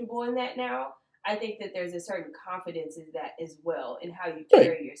comfortable in that now, I think that there's a certain confidence in that as well in how you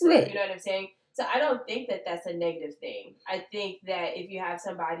carry yourself. Right. You know what I'm saying? So I don't think that that's a negative thing. I think that if you have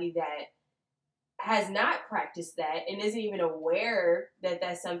somebody that has not practiced that and isn't even aware that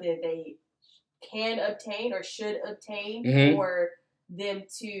that's something that they can obtain or should obtain Mhm. for them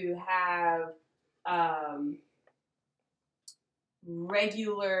to have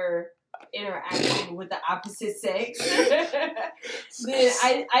regular interaction with the opposite sex, then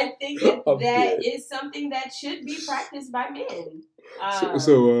I think that is something that should be practiced by men. Because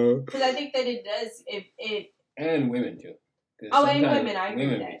I think that it does. And women too. And women, I agree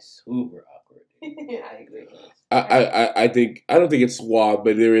with women that. be super awkward. I agree. I think I don't think it's suave,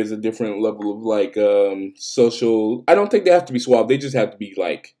 but there is a different level of like social. I don't think they have to be suave. They just have to be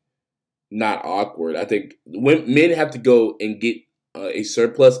like not awkward. I think men have to go and get a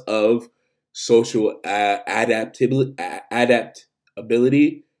surplus of social adaptability,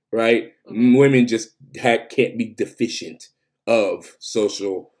 right? Mhm. Women just can't be deficient of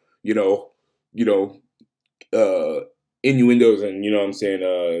social, innuendos and you know what I'm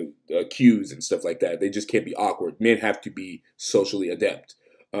saying, cues and stuff like that. They just can't be awkward. Men have to be socially adept.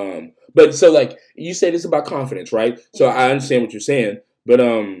 But so like you said, it's about confidence, right? So I understand what you're saying, but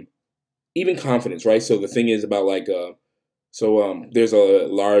even confidence, right? So the thing is about like there's a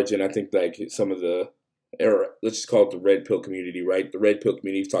large, and I think like some of the let's just call it the red pill community, right? The red pill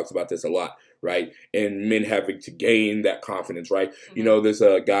community talks about this a lot, right? And men having to gain that confidence, right? Mm-hmm. There's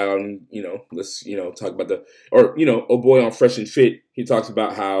a guy on, let's talk about oh boy on Fresh and Fit. He talks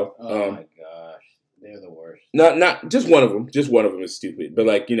about how oh my gosh, they're the worst. Not just one of them. Just one of them is stupid. But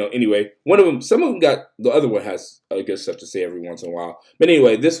like anyway, one of them. Some of them got. The other one has good stuff to say every once in a while. But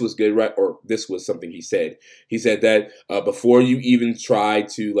anyway, this was good, right? Or this was something he said. He said that before you even try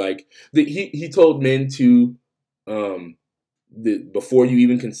to like, he told men to, before you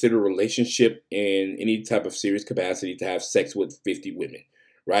even consider a relationship in any type of serious capacity, to have sex with 50 women,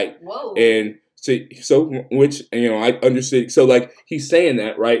 right? Whoa. And so which I understood. So like he's saying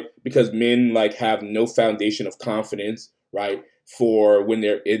that, right, because men like have no foundation of confidence, right, for when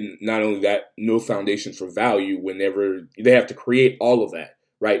they're in. Not only that, no foundation for value whenever they have to create all of that,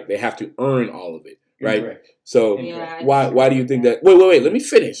 right? They have to earn all of it, right? Incorrect. So Yeah, why do you think that? Wait, let me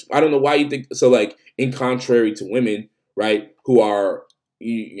finish. I don't know why you think so. Like in contrary to women, right, who are,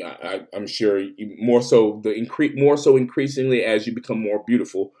 I'm sure more so increasingly as you become more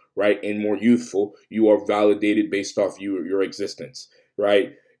beautiful, right, and more youthful, you are validated based off your existence,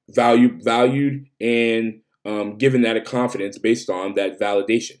 right? Valued and given that a confidence based on that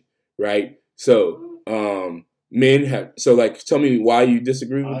validation, right? So men have. So like, tell me why you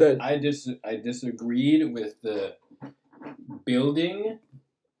disagree with that. I disagreed with the building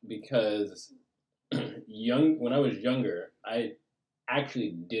because when I was younger, I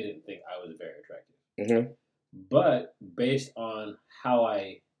actually didn't think I was very attractive. Mm-hmm. But based on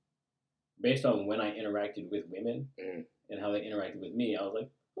when I interacted with women and how they interacted with me, I was like,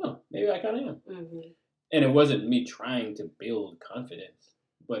 oh, maybe I kind of am. Mm-hmm. And it wasn't me trying to build confidence,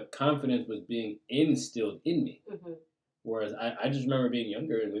 but confidence was being instilled in me. Mm-hmm. Whereas I just remember being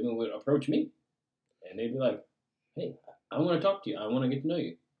younger and women would approach me and they'd be like, hey, I want to talk to you. I want to get to know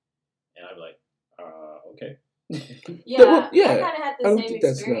you. And I'd be like, okay. Yeah, yeah. I kind of had the same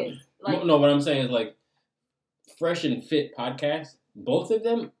experience. No, what I'm saying is like Fresh and Fit podcast, both of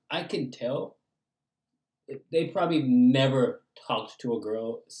them, I can tell they probably never talked to a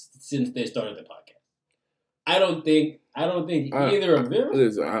girl since they started the podcast. I don't think either of them.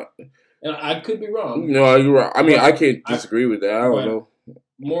 And I could be wrong. No, you're right. I mean, I can't disagree with that. I don't know.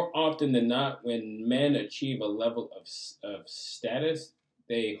 More often than not, when men achieve a level of status,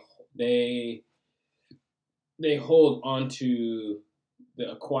 they hold on to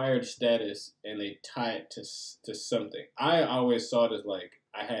the acquired status and they tie it to something. I always saw it as like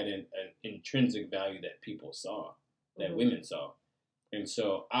I had an intrinsic value that people saw, that women saw. And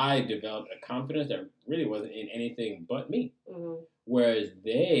so I developed a confidence that really wasn't in anything but me. Mm-hmm. Whereas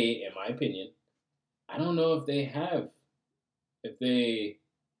they, in my opinion, I don't know if they have,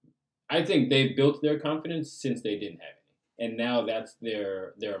 I think they built their confidence since they didn't have any. And now that's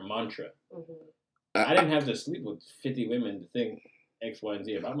their mantra. Mm-hmm. I didn't have to sleep with 50 women to think X, Y, and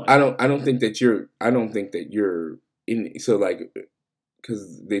Z about I myself. don't think that you're in. So like,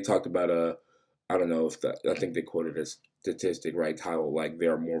 because they talked about I don't know if that, I think they quoted a statistic, right? How like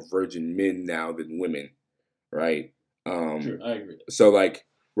there are more virgin men now than women, right? Sure, I agree. So like,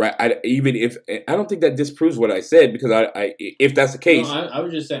 right? Even if I don't think that disproves what I said, because if that's the case, No, I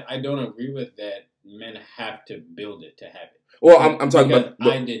was just saying I don't agree with that. Men have to build it to have it. well, I'm talking about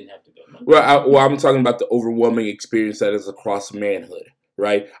I didn't have to build mine. well, I'm talking about the overwhelming experience that is across manhood,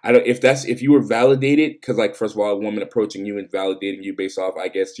 right? I don't if you were validated, because like first of all, a woman approaching you and validating you based off, I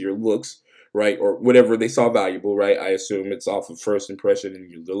guess, your looks, right, or whatever they saw valuable, right? I assume it's off of first impression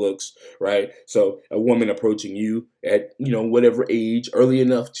and the looks, right? So a woman approaching you at whatever age, early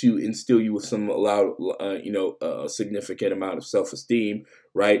enough to instill you with some allowed significant amount of self esteem,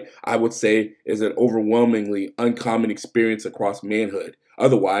 right? I would say is an overwhelmingly uncommon experience across manhood.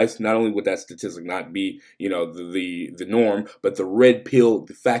 Otherwise, not only would that statistic not be, the norm, but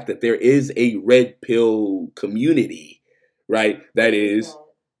the fact that there is a red pill community, right? That is,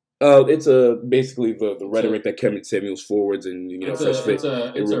 it's basically the rhetoric that Kevin Samuels forwards, and It's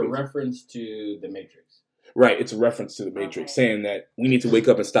a reference to the Matrix. Right, it's a reference to the Matrix, saying that we need to wake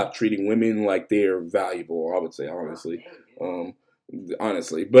up and stop treating women like they're valuable. I would say,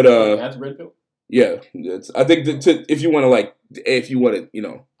 honestly, but that's red pill. Yeah, I think if you want to,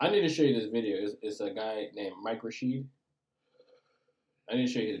 I need to show you this video. It's a guy named Mike Rashid. I need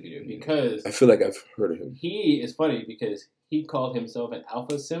to show you his video because I feel like I've heard of him. He is funny because he called himself an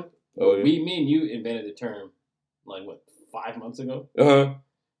alpha simp. Oh, yeah. Me and you invented the term, like, 5 months ago? But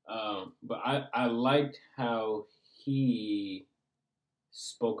I liked how he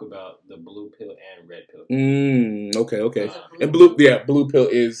spoke about the blue pill and red pill. Okay. And blue pill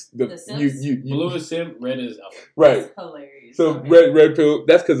is the blue is simp, red is alpha. Right. That's hilarious. So red pill,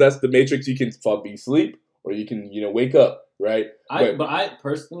 that's because that's the Matrix. You can be asleep or you can wake up, right? But I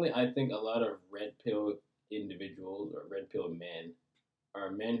personally, I think a lot of red pill individuals or red pill men are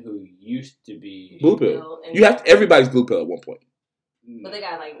men who used to be blue pill. Everybody's blue pill at one point. But they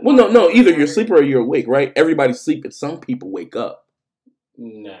got like. Well, no. Either you're asleep or you're awake, right? Everybody's asleep, but some people wake up.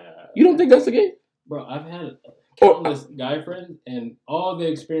 Nah. You don't think that's the case? Bro, I've had countless guy friends, and all the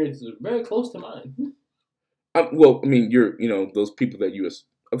experiences are very close to mine. Well, I mean, you're, those people that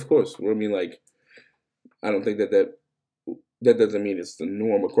of course. I mean, like, I don't think that doesn't mean it's the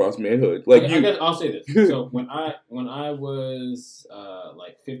norm across manhood. Like, I guess I'll say this. So when I was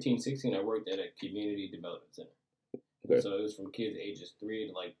 15, 16, I worked at a community development center. Okay. So it was from kids ages 3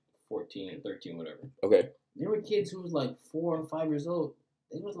 to 14 and 13, whatever. Okay. There were kids who was 4 and 5 years old.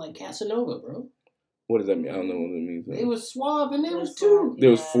 They was like Casanova, bro. What does that mean? I don't know what it means. They was suave and they was 2. There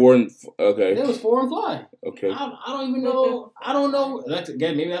was 4 and okay. They was 4 and fly. Okay. I don't even know. I don't know.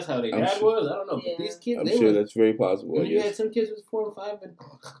 Maybe that's how their dad was. I don't know. Yeah. But these kids, that's very possible. You had some kids who was 4 and 5 and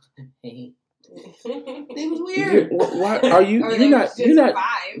hey. They was weird. Why are you? You're not.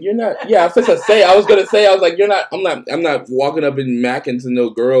 Yeah, I was gonna say. I was like, you're not. I'm not walking up and macking to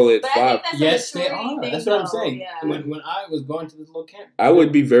no girl at 5. Yes, they are. That's what I'm saying. Yeah. When I was going to this little camp, I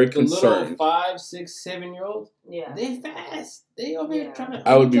would be very the concerned. Little 5, 6, 7-year-olds. Yeah, they fast. They over here trying to.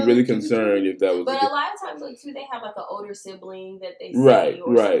 I would be really concerned if that was. But a lot of times, too, they have an older sibling that they see right.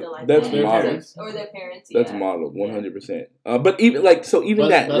 something like that's that. modeled. Or their parents. That's modeled 100%. But even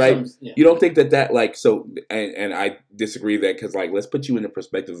that, right? Yeah. You don't think that so, and I disagree that because let's put you in the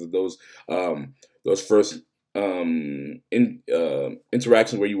perspective of those first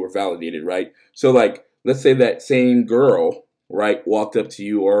interactions where you were validated, right? So let's say that same girl, right, walked up to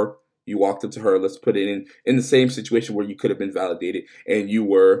you or you walked up to her. Let's put it in the same situation where you could have been validated and you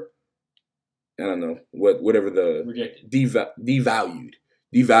were, I don't know, whatever the rejected,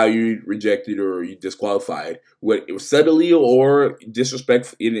 devalued, rejected, or you disqualified, what it was subtly or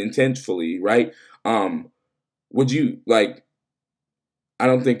disrespectfully and intentfully, right? Would you I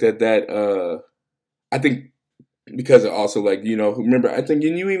don't think that I think because it also remember, I think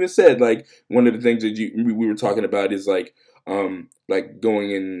you even said one of the things that we were talking about is going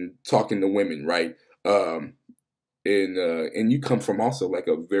and talking to women, right? And you come from also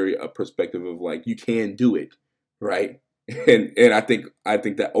a perspective of you can do it, right? And I think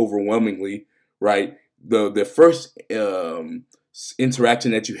that overwhelmingly, right, the first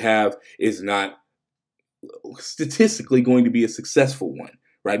interaction that you have is not statistically going to be a successful one,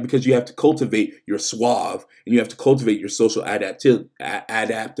 right? Because you have to cultivate your suave and you have to cultivate your social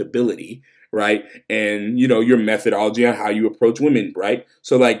adaptability, right? And, your methodology on how you approach women, right?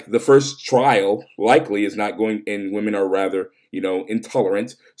 So the first trial likely is not going, and women are rather,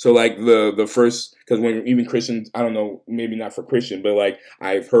 intolerant. So like the first, because when even Christians, I don't know, maybe not for Christian, but like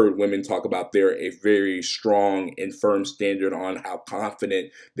I've heard women talk about they're a very strong and firm standard on how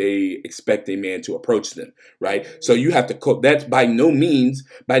confident they expect a man to approach them, right? So you have to, that's by no means,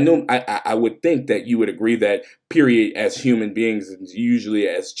 I would think that you would agree that period, as human beings, and usually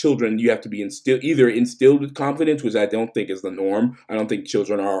as children, you have to be instilled with confidence, which I don't think is the norm. I don't think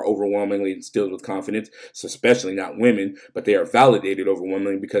children are overwhelmingly instilled with confidence, so especially not women, but they are validated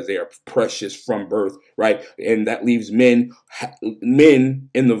overwhelmingly because they are precious from birth, right? And that leaves men in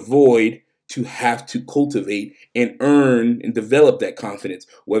the void to have to cultivate and earn and develop that confidence,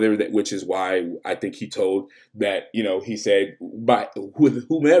 which is why I think he told that, he said, by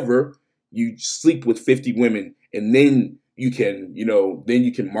whomever you sleep with 50 women, and then you can,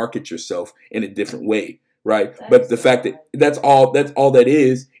 market yourself in a different way, right? But the fact that that's all that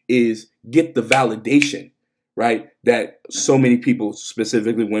is get the validation, right? That so many people,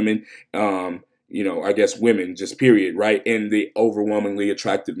 specifically women, I guess women, just period, right? And the overwhelmingly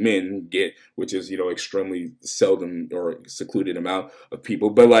attractive men get, which is, extremely seldom or secluded amount of people,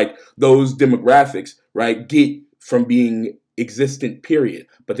 but like those demographics, right, get from being existent, period.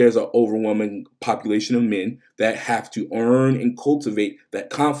 But there's an overwhelming population of men that have to earn and cultivate that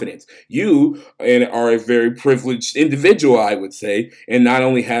confidence. You are a very privileged individual, I would say, and not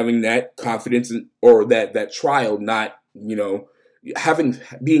only having that confidence or that trial, not,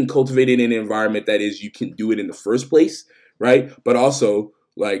 being cultivated in an environment that is you can do it in the first place, right? But also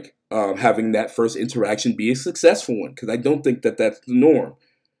like having that first interaction be a successful one, because I don't think that that's the norm.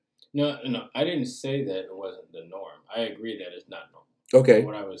 No, I didn't say that it wasn't the norm. I agree that it's not normal. Okay.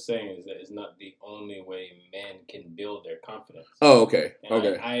 What I was saying is that it's not the only way men can build their confidence. Oh, okay. And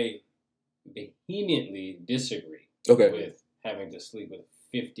okay. I vehemently disagree okay. with having to sleep with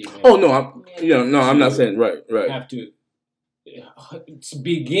 50 men. Oh, no, I'm not saying, right. Have to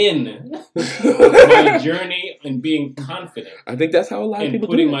begin my journey in being confident. I think that's how a lot of people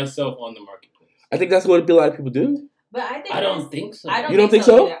do it. And putting myself on the marketplace. I think that's what a lot of people do. But I don't think so. You don't think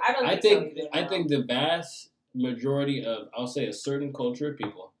so? I think the vast majority of, I'll say, a certain culture of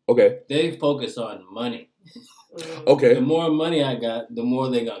people, okay, they focus on money. Okay. The more money I got, the more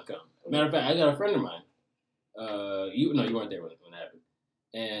they gonna come. Matter of fact, I got a friend of mine. You weren't there when it happened,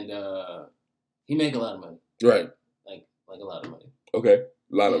 and he make a lot of money. Right. Like a lot of money. Okay.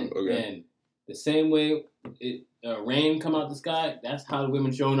 And the same way rain come out the sky, that's how the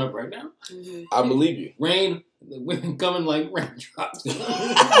women showing up right now. Mm-hmm. I believe you. Rain, the women coming like raindrops.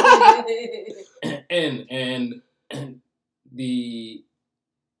 and the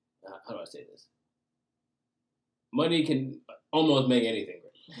how do I say this? Money can almost make anything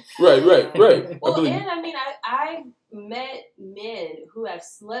right. Well, I've met men who have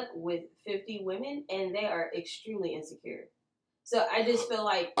slept with 50 women and they are extremely insecure. So I just feel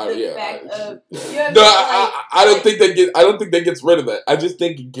like the fact of I don't think that gets rid of that. I just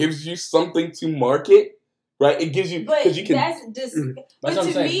think it gives you something to market, right? It gives you, because you can. That's just. That's what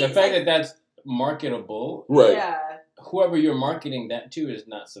I'm saying. The fact that that's marketable, right? Yeah. Whoever you're marketing that to is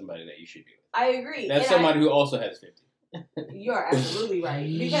not somebody that you should be with. I agree. That's somebody who also has 50. You're absolutely right,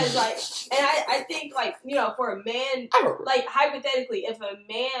 because I think for a man, hypothetically, if a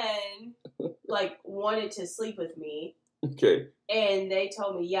man wanted to sleep with me, okay, and they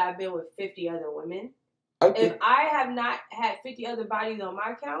told me, yeah, I've been with 50 other women. If I have not had 50 other bodies on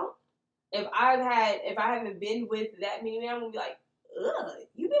my count, if I haven't been with that many men, I'm gonna be like, ugh,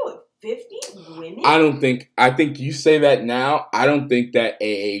 you been with 50 women? I think you say that now. I don't think that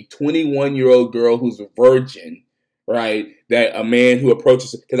a 21-year-old girl who's a virgin, right, that a man who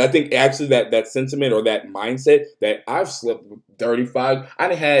approaches, because I think actually that sentiment or that mindset that I've slept with 35,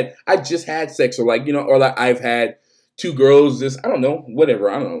 I just had sex, or I've had two girls, I don't know, whatever,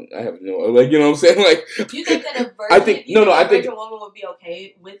 I don't know, I have no, what I'm saying, you think that a virgin, I think a virgin woman would be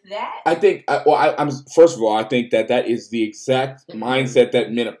okay with that? I think, I'm first of all, I think that is the exact mindset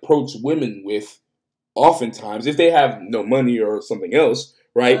that men approach women with, oftentimes, if they have no money or something else.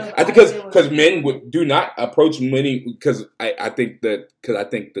 Right, I think because men do not approach money, because I think that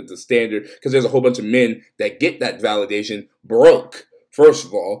the standard, because there's a whole bunch of men that get that validation broke, first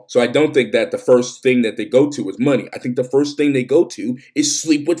of all. So I don't think that the first thing that they go to is money. I think the first thing they go to is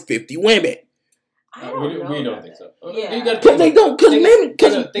sleep with 50 women. We don't think so. Yeah. Because they don't. Because women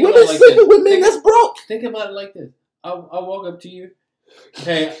sleeping with men that's broke. Think about it like this. I walk up to you.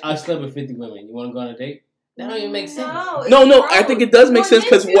 Hey, I slept with 50 women. You want to go on a date? That don't even make sense. No, I think it does make sense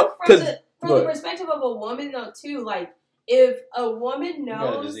because from the perspective of a woman though too, if a woman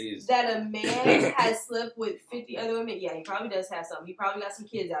knows that a man has slept with 50 other women, yeah, he probably does have some. He probably got some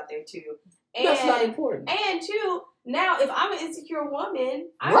kids out there too. That's not important. And two, now if I'm an insecure woman,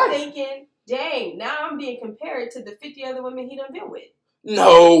 I'm Right. thinking, dang, now I'm being compared to the 50 other women he done been with.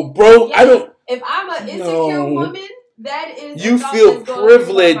 No, bro, Yes. I don't. If I'm an insecure No. woman, that is You a thought feel that's going through my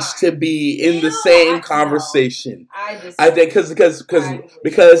privileged to mind. be in the No, same no. conversation. I just, I think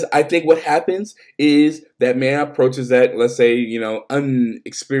because I think what happens is that man approaches that, let's say,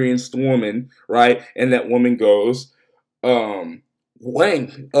 unexperienced woman, right? And that woman goes, Wang,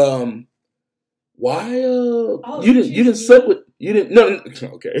 why you didn't sleep with no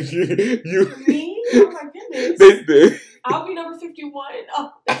okay. you me? Oh my goodness. they, I'll be number 51.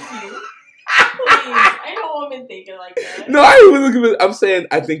 Oh, thank you. Please. Ain't no woman thinking like that. No, I ain't even looking at it. I'm saying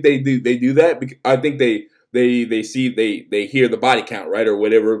I think they do that because I think they hear the body count, right, or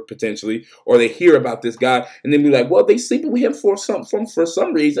whatever potentially, or they hear about this guy and then be like, well, they sleeping with him for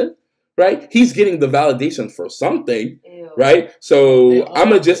some reason, right? He's getting the validation for something, right? So I'm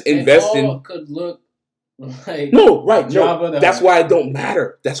gonna just invest in. Could look like no, right? Jabba No, that's why it don't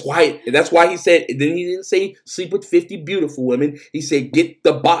matter. That's why he said. Then he didn't say sleep with 50 beautiful women. He said get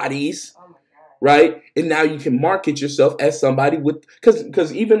the bodies. Oh my God. Right, and now you can market yourself as somebody with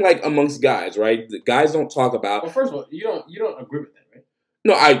because even like amongst guys, right? The guys don't talk about. Well, first of all, you don't agree with that, right?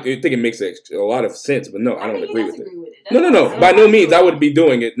 No, I think it makes a lot of sense, but no, I don't agree with it. That's No. By no means, I would be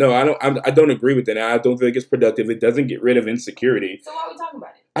doing it. No, I don't. I don't agree with it. I don't think it's productive. It doesn't get rid of insecurity. So why are we talking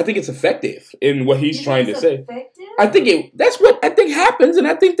about it? I think it's effective in what he's trying to say. Effective? I think that's what I think happens, and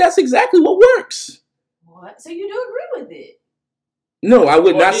I think that's exactly what works. What? So you do agree with it? No, I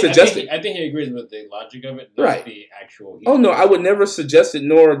would not suggest it. I think he agrees with the logic of it, not right? The actual. Oh no, I would never suggest it.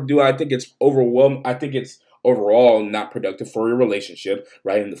 Nor do I think it's overwhelming. I think it's overall not productive for your relationship,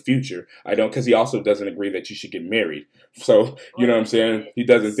 right, in the future. I don't, because he also doesn't agree that you should get married. So you know what I'm saying? He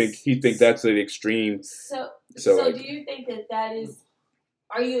doesn't think that's an extreme. So like, do you think that is?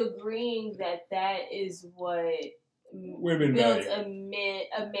 Are you agreeing that is what women builds value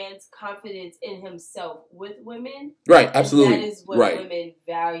a man's confidence in himself with women? Right, absolutely. That is what women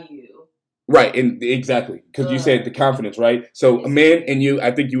value. Right, and exactly, because you said the confidence, right? So a man and you,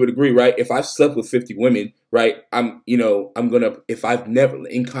 I think you would agree, right? If I've slept with 50 women, right, I'm gonna, if I've never,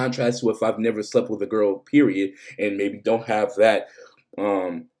 in contrast to if I've never slept with a girl, period, and maybe don't have that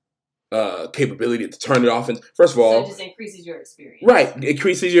capability to turn it off. And first of all, it just increases your experience. Right, it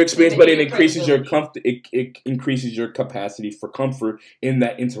increases your experience, but it increases your comfort. It increases your capacity for comfort in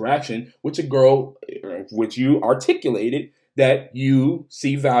that interaction, which a girl, which you articulated that you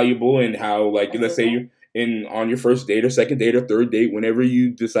see valuable in how, like, let's say you on your first date or second date or third date, whenever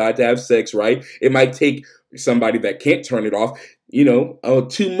you decide to have sex, right? It might take somebody that can't turn it off,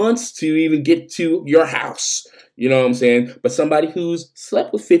 2 months to even get to your house. You know what I'm saying? But somebody who's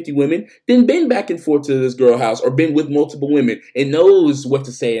slept with 50 women, then been back and forth to this girl house or been with multiple women and knows what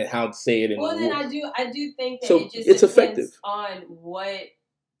to say and how to say it. Well, then I do think that so it just it's depends effective on what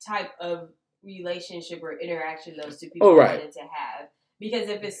type of relationship or interaction those two people wanted to have. Because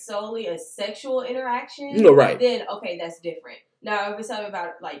if it's solely a sexual interaction, then okay, that's different. Now, if it's something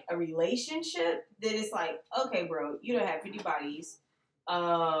about like a relationship, then it's like, okay, bro, you don't have 50 bodies.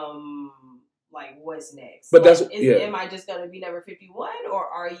 Like, what's next? But am I just gonna be number 51, or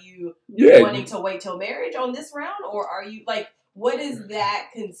are you wanting to wait till marriage on this round, or are you like, what does that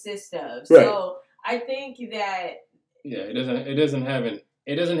consist of? Right. So I think that it doesn't have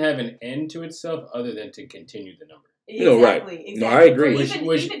an end to itself other than to continue the number. Exactly. No, I agree.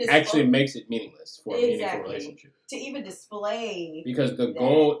 Which actually makes it meaningless for a meaningful relationship. To even display. Because the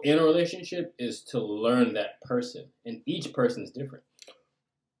goal in a relationship is to learn that person, and each person is different.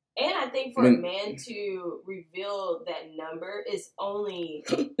 And I think for a man to reveal that number is only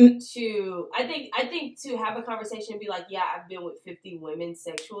to I think to have a conversation and be like, yeah, I've been with 50 women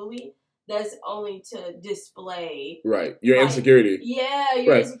sexually. That's only to display your insecurity. Yeah,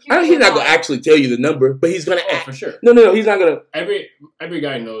 your insecurity. I mean, he's not gonna actually tell you the number, but he's gonna for sure. No, he's not gonna. Every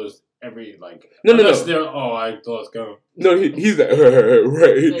guy knows every No. I thought go. No, he's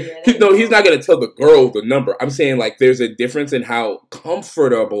right. He's not gonna tell the girl the number. I'm saying like there's a difference in how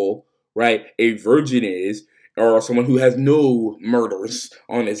comfortable a virgin is, or someone who has no murders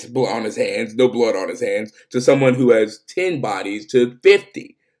on his hands, no blood on his hands, to someone who has 10 bodies to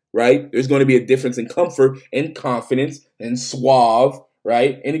 50. Right? There's going to be a difference in comfort and confidence and suave,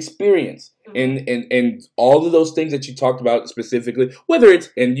 right? And experience. And all of those things that you talked about specifically, whether it's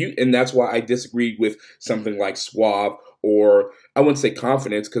and that's why I disagreed with something like suave, or I wouldn't say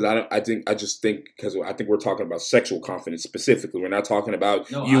confidence, because I think we're talking about sexual confidence specifically. We're not talking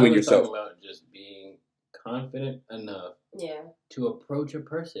about you and yourself. Talking about just being confident enough Yeah. to approach a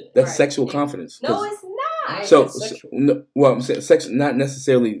person. That's sexual confidence. No, it's not. not. So, It's sexual. well, I'm saying sex, not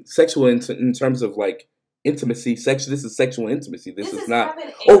necessarily sexual in terms of like intimacy. This is sexual intimacy. This is not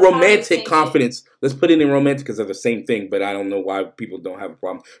having a or romantic conversation. confidence. Let's put it in romantic because they're the same thing. But I don't know why people don't have a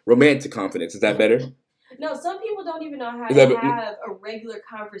problem. Romantic confidence, is that better? No, some people don't even know how Is to that- have a regular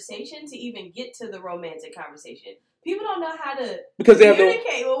conversation to even get to the romantic conversation. People don't know how to Because they have no.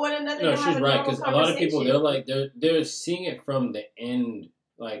 communicate with one another. No, to she's have a right, normal because a lot of people, conversation. they're seeing it from the end.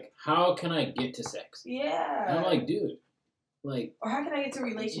 Like, how can I get to sex? Yeah. And I'm like, dude, like, or how can I get to a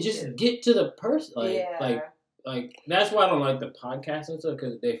relationship? just get to the person. yeah. Like that's why I don't like the podcast and stuff,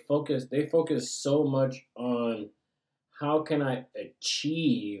 because they focus so much on how can I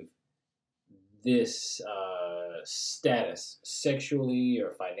achieve this status sexually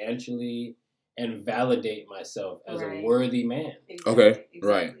or financially and validate myself as Right. a worthy man. Exactly, Okay, exactly.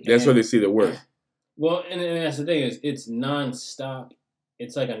 right. That's where they see the worth. Well, and that's the thing, is it's nonstop.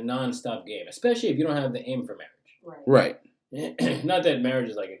 It's like a nonstop game, especially if you don't have the aim for marriage. Right. Right. Not that marriage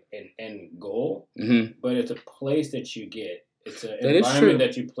is like an end goal, Mm-hmm. but it's a place that you get. It's an That is environment true.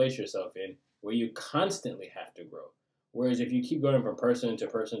 that you place yourself in where you constantly have to grow. Whereas if you keep going from person to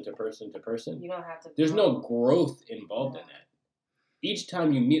person to person to person, You don't have to. there's no growth involved in that. Each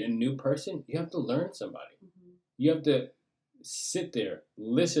time you meet a new person, you have to learn somebody. Mhm. You have to sit there,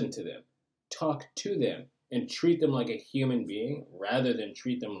 listen to them, talk to them, and treat them like a human being rather than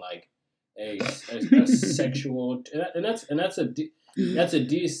treat them like a sexual. And that's a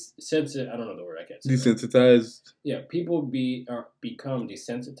desensitized. I don't know the word I can't say. Desensitized. Yeah, people become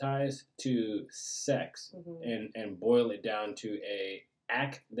desensitized to sex Mhm. and boil it down to a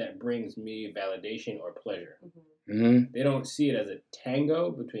act that brings me validation or pleasure. Mhm. Mm-hmm. They don't see it as a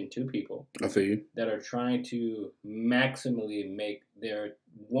tango between two people I feel you. that are trying to maximally make their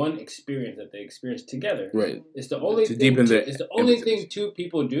one experience that they experience together. Right. It's the only To thing. deepen the It's the only emphasis. thing two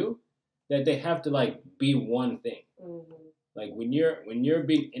people do that they have to like be one thing. Mhm. Like when you're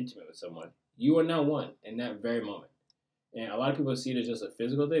being intimate with someone, you are now one in that very moment. And a lot of people see it as just a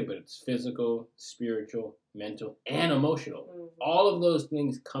physical thing, but it's physical, spiritual, mental, and emotional. Mhm. All of those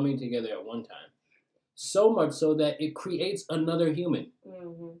things coming together at one time. So much so that it creates another human.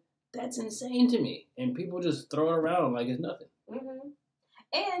 Mhm. That's insane to me. And people just throw it around like it's nothing. Mhm.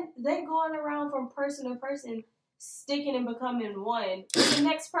 And they going around from person to person, sticking and becoming one with the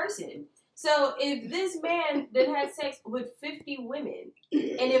next person. So if this man then had sex with 50 women,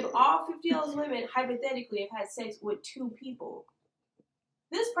 and if all 50 of those women hypothetically have had sex with 2 people,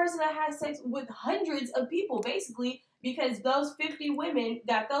 this person that has sex with hundreds of people, basically, because those 50 women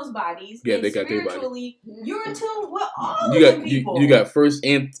got those bodies. Yeah, and they got their body. spiritually, you're in tune with all You of them got people. you got first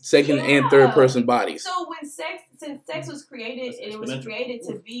and second and third Yeah. person bodies. So since sex was created, That's and it was exponential. created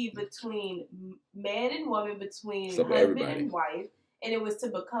to be between man and woman, between So for husband everybody. and wife, and it was to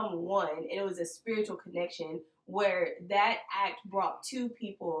become one, and it was a spiritual connection where that act brought 2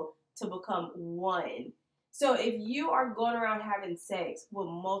 people to become one. So if you are going around having sex with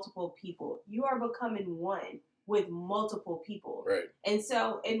multiple people, you are becoming one with multiple people. Right.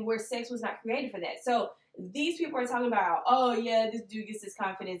 And where sex was not created for that. So these people are talking about, oh yeah, this dude gets his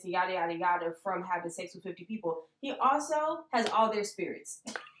confidence and yada yada yada from having sex with 50 people. He also has all their spirits.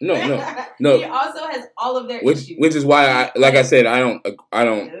 No. He also has all of their issues. Which is why like I said,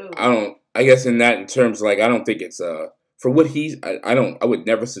 I guess in that in terms, like, I don't think it's for what I would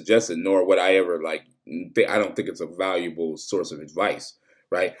never suggest it, nor would I ever I don't think it's a valuable source of advice,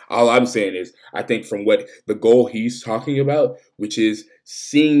 right? All I'm saying is, I think from what the goal he's talking about, which is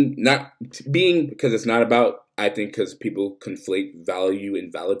because it's not about, I think, because people conflate value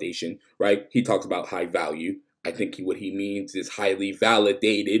and validation, right? He talks about high value. I think what he means is highly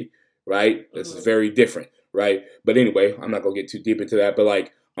validated, right? This is very different, right? But anyway, I'm not gonna get too deep into that, but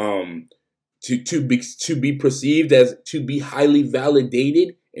like, to be perceived as to be highly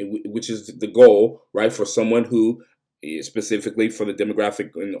validated, and which is the goal, right, for someone who specifically for the demographic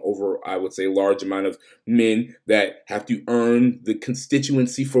and over, I would say, large amount of men that have to earn the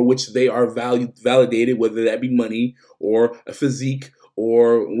constituency for which they are validated, whether that be money or a physique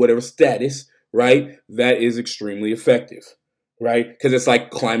or whatever status, right? That is extremely effective, right? Because it's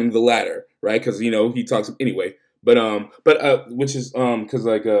like climbing the ladder, right? Because he talks anyway. But which is because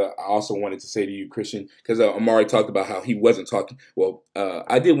I also wanted to say to you, Christian, because Amari talked about how he wasn't talking. Well,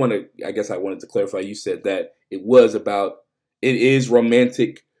 I wanted to clarify. You said that it is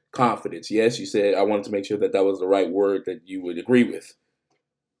romantic confidence. Yes, you said. I wanted to make sure that was the right word that you would agree with.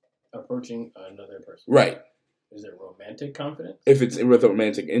 Approaching another person. Right. Is it romantic confidence? If it's with a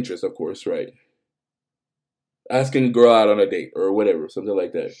romantic interest, of course, right. Asking a girl out on a date or whatever, something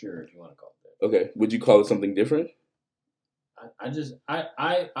like that. Sure, if you want to call it that. Okay. Would you call it something different? I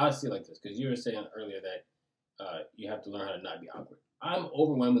see it like this, because you were saying earlier that you have to learn how to not be awkward. I'm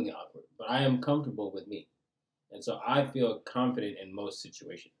overwhelmingly awkward, but I am comfortable with me. And so I feel confident in most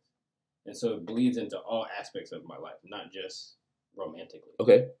situations. And so it bleeds into all aspects of my life, not just romantically.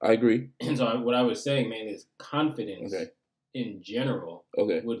 Okay, I agree. And so what I was saying mainly is confidence in general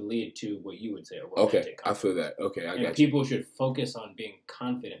would lead to what you would say a romantic confidence. I feel that. Okay, I got you. People should focus on being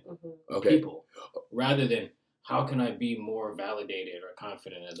confident people rather than how can I be more validated or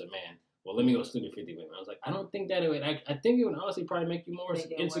confident as a man. Well, let me go sleep with 50 women. I was like, I don't think that it would. I think it would honestly probably make you more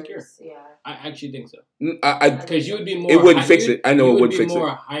insecure. Yeah, I actually think so. Because you would be more. It wouldn't fix it. I know it wouldn't fix it. You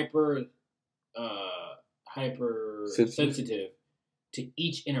would be more hyper sensitive to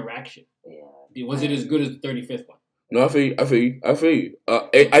each interaction. Yeah. Was it as good as the 35th one? No, I feel you.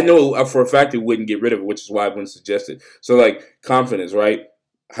 I know for a fact it wouldn't get rid of it, which is why I wouldn't suggest it. So, like, confidence, right?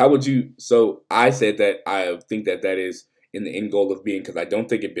 How would you? So I said that I think that is in the end goal of being, because I don't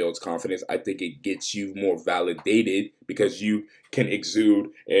think it builds confidence. I think it gets you more validated because you can exude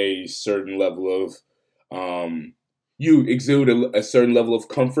a certain level of, a certain level of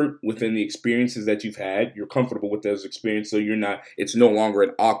comfort within the experiences that you've had. You're comfortable with those experiences, so it's no longer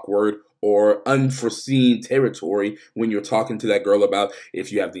an awkward or unforeseen territory when you're talking to that girl about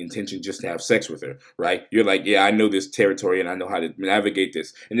if you have the intention just to have sex with her, right? You're like, yeah, I know this territory and I know how to navigate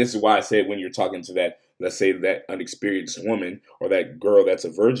this. And this is why I said when you're talking to that, let's say that unexperienced woman or that girl that's a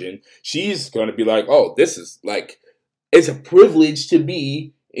virgin, she's going to be like, oh, this is like, it's a privilege to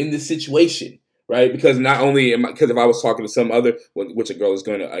be in this situation. Right, because not only because if I was talking to some other, which a girl is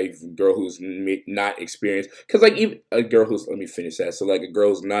going to, a girl who's not experienced, because like even a girl who's, let me finish that. So like a girl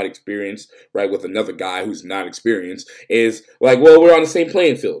who's not experienced, right, with another guy who's not experienced is like, well, we're on the same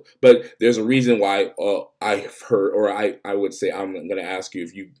playing field. But there's a reason why I've heard, or I would say, I'm going to ask you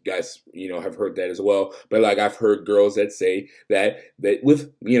if you guys, have heard that as well. But like I've heard girls that say that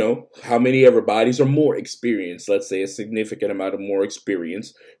with, how many of our bodies are more experienced, let's say a significant amount of more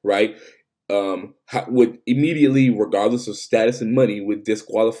experience, right? Would immediately, regardless of status and money, would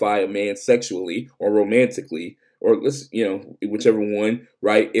disqualify a man sexually or romantically, or whichever one,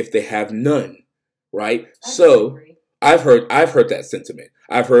 right? If they have none, right? So I've heard that sentiment.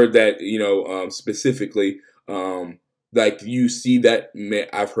 I've heard that specifically, like you see that man.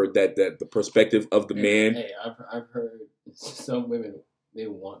 I've heard that the perspective of the man. Hey, I've heard some women. They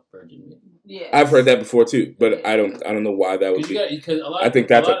want virgin men. Yeah, I've heard that before too, but I don't know why that would be. I think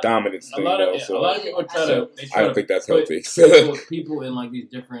that's a dominance thing, though. A lot of people try to. I don't think that's healthy. People in like these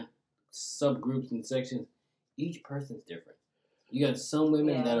different subgroups and sections, each person's different. You got some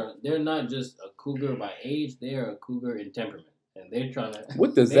women that they're not just a cougar by age; they're a cougar in temperament, and they're trying to.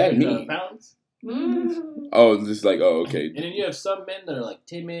 What does that mean? Balance. Oh, just like okay. And then you have some men that are like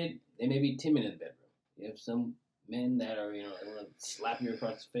timid. They may be timid in the bedroom. You have some men that are, they want to slap you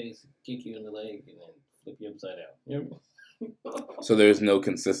across the face, kick you in the leg, and then flip you upside down. You know? So there's no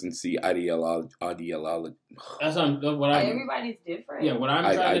consistency ideology. That's what I'm. Everybody's different. Yeah, what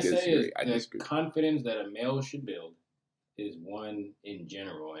I'm trying to say is the confidence that a male should build is one in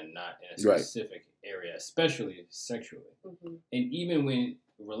general and not in a specific area, especially sexually. Mm-hmm. And even when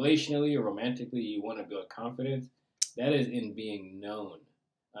relationally or romantically you want to build confidence, that is in being known.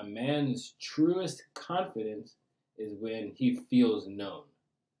 A man's truest confidence is when he feels known.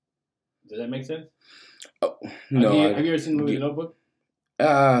 Does that make sense? Oh, no. Have you ever seen the movie The Notebook?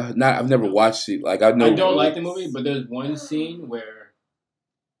 I've never watched it. Like I know. I don't like the movie, but there's one scene where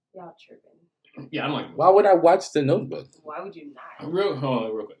y'all tripping. Yeah, I don't like it. Why would I watch The Notebook? Why would you not? Hold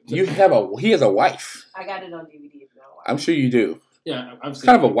on, real quick. He has a wife. I got it on DVD if you don't watch. I'm sure you do. Yeah, I've seen it's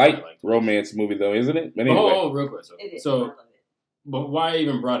kind of a white romance movie, though, isn't it? But anyway. Real quick. So but why I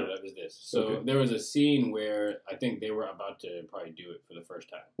even brought it up is this. So there was a scene where I think they were about to probably do it for the first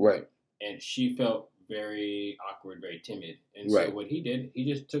time. Right. And she felt very awkward, very timid. And so what he did, he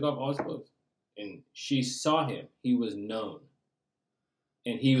just took off all his clothes. And she saw him. He was known.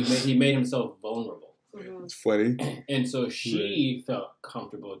 And he made himself vulnerable. Mm-hmm. It's funny. And so she felt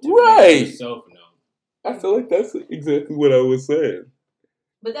comfortable to make herself known. I feel like that's exactly what I was saying.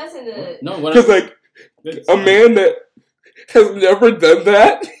 But that's in the... No, because like a man that has never done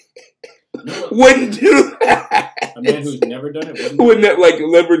that wouldn't do that. A man who's never done it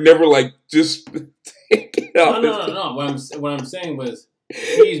wouldn't never like just take it off. No. What I'm saying was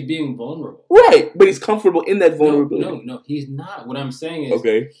he's being vulnerable. Right, but he's comfortable in that vulnerability. No, he's not. What I'm saying is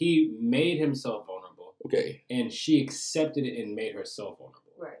he made himself vulnerable. Okay. And she accepted it and made herself vulnerable.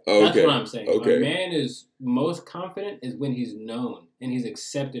 Right. That's what I'm saying. Okay. A man is most confident is when he's known and he's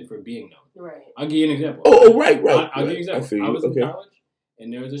accepted for being known. Right. I'll give you an example. Right. I'll give you an example. I was in college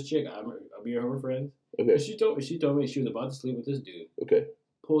and there was this chick. I'll be her friend. Okay. And she told me she was about to sleep with this dude. Okay.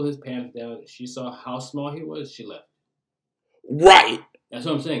 pulled his pants down, she saw how small he was, she left. Right. That's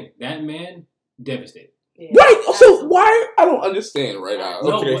what I'm saying. That man, devastated. Yeah. Right. So Absolutely. why? I don't understand right now.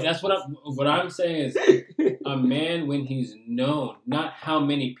 No, Okay. but that's what I'm saying is a man when he's known, not how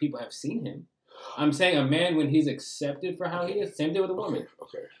many people have seen him. I'm saying a man when he's accepted for how he is. Same thing with a woman.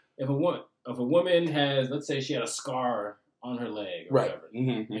 Okay. If a woman has, let's say she had a scar on her leg or Right. whatever,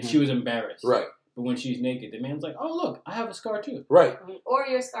 Mm-hmm, and she was embarrassed. Right. But when she's naked, the man's like, "Oh, look, I have a scar too," Right. Or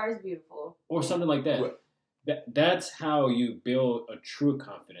your scar is beautiful. or something like that. Right. That's how you build a true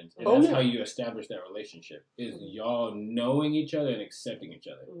confidence, and Oh, that's yeah. how you establish that relationship. Is y'all knowing each other and accepting each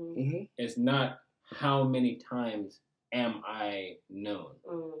other. Mm-hmm. It's not how many times am I known.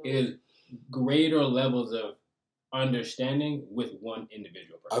 It is greater levels of understanding with one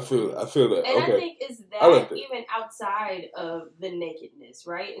individual person. I feel that. And Okay. I think it's I like that that. even outside of the nakedness,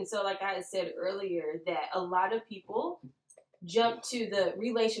 right? And so, like I had said earlier, that a lot of people jump to the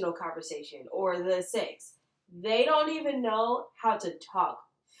relational conversation or the sex. They don't even know how to talk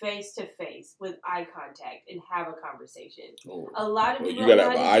face to face with eye contact and have a conversation. A lot of people You gotta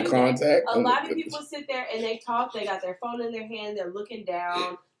don't have know how to eye do that. contact. A Oh my lot of goodness. people sit there and they talk. They got their phone in their hand. They're looking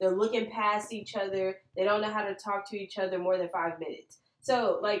down. They're looking past each other. They don't know how to talk to each other more than 5 minutes.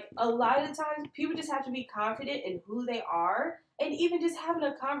 So, like, a lot of the times, people just have to be confident in who they are, and even just having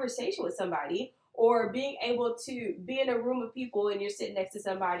a conversation with somebody, or being able to be in a room of people and you're sitting next to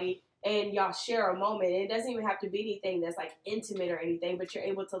somebody and y'all share a moment. And it doesn't even have to be anything that's like intimate or anything, but you're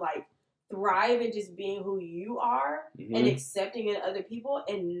able to like thrive in just being who you are and accepting in other people,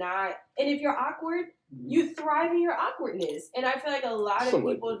 and not. And if you're awkward, you thrive in your awkwardness. And I feel like a lot of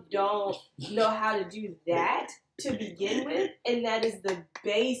people don't know how to do that to begin with, and that is the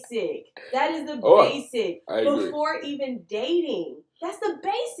basic. That is the basic I agree. before even dating. That's the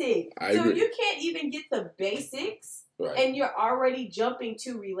basic. I so agree. if you can't even get the basics, Right. and you're already jumping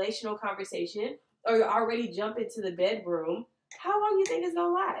to relational conversation, or you're already jumping to the bedroom, how long do you think it's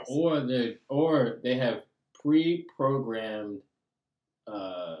gonna last? Or they have pre-programmed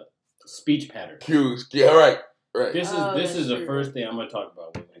speech patterns. Cues. Yeah. Right. Right. This that's is the true. first thing I'm gonna talk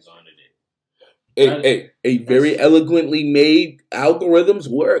about when we go on today. A very elegantly made algorithms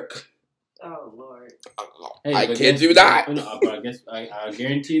work. Oh Lord. Hey, I but can't guess- do that. No, but I guess I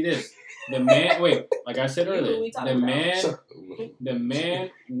guarantee this: the man. Wait, like I said You earlier, who we talking the man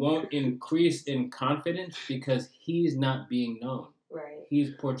won't increase in confidence because he's not being known. Right.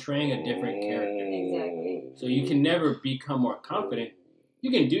 He's portraying a different character. Exactly. So you can never become more confident. You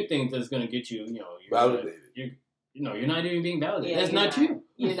can do things that's going to get you, you're Validated. You're not even being validated. Yeah, that's you're not you.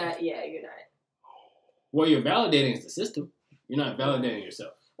 You're not. Yeah, you're not. What you're validating is the system. You're not validating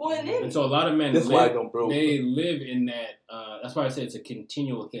yourself. Well, and then And so a lot of men That's why I don't bro. they live in that. That's why I say it's a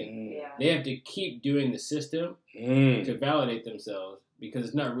continual thing. yeah. They have to keep doing the system Mm. to validate themselves because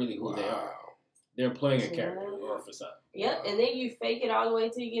it's not really who they are. They're playing a character or a facade. Yep. And then you fake it all the way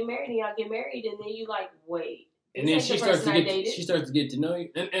until you get married, and y'all get married, and then you like wait. And this then ain't the person I dated. she starts to get to know you.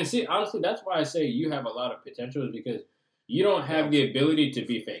 And see, honestly, that's why I say you have a lot of potential, is because you don't have the ability to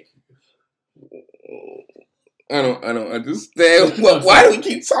be fake. I don't understand. Why do we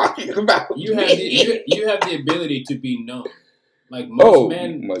keep talking about You have you have the ability to be known. Like Oh, most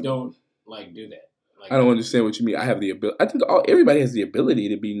men my- don't like do that. Like, I don't understand what you mean. I have the ability. I think everybody has the ability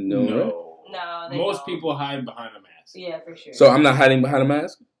to be known. Right? No, they most don't. people hide behind a mask. Yeah, for sure. So I'm not hiding behind a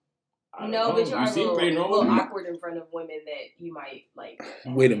mask. I don't No, know. but you are a seem little, pretty normal. little awkward in front of women that you might like.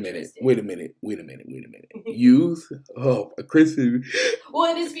 have Wait a interest minute. in. Wait a minute. Youth. Oh, Kristen.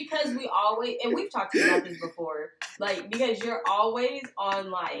 Well, it is because we always, and we've talked about this before, like, because you're always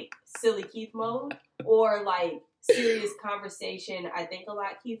on, like, silly Keith mode, or, like, serious conversation, I think a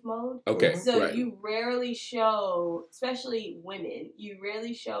lot Keith mode. Okay. So right. you rarely show, especially women, you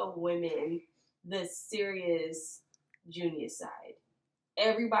rarely show women the serious Junius side.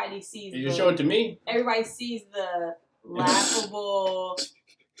 Everybody sees You show it to me. Everybody sees the laughable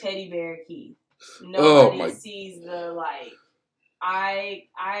teddy bear Keith. Oh, Nobody my- sees the like. I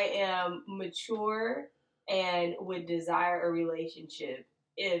am mature and would desire a relationship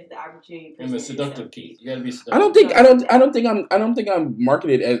if the opportunity. I'm a presents seductive itself. key. You gotta be seductive. I don't think I'm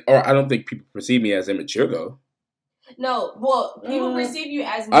marketed as, or I don't think people perceive me as immature though. No, well, people perceive you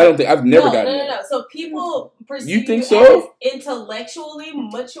as. I don't think I've never no, gotten no. that. So people perceive You think you so? as intellectually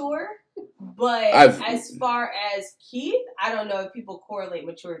mature, but I've- as far as Keith, I don't know if people correlate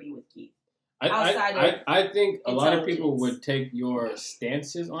maturity with Keith. outside of I think a lot of people intelligence. would take your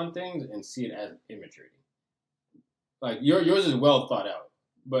stances on things and see it as immaturity. Like yours is well thought out,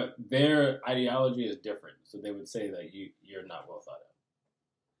 but their ideology is different, so they would say that you're not well thought out.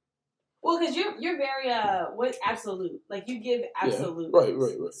 Well, because you're very what absolute, like you give absolute. Right.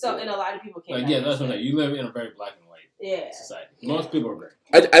 So and a lot of people can't. Like, yeah, that's what I'm saying. You live in a very black and white society. Most people are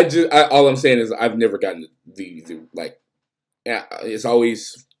gray. All I'm saying is I've never gotten the like. Yeah, it's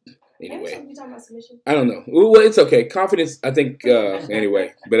always. Anyway, you talking about submission? I don't know. Well, it's okay. Confidence, I think.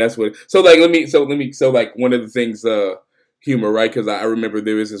 Anyway, but that's what. So like, let me. So like, one of the things, humor, right? Because I remember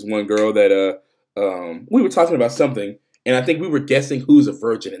there was this one girl that we were talking about something, and I think we were guessing who's a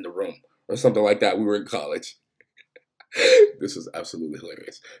virgin in the room or something like that. We were in college. This was absolutely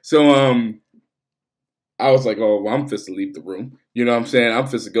hilarious. So I was like, oh, well, I'm just to leave the room. You know what I'm saying? I'm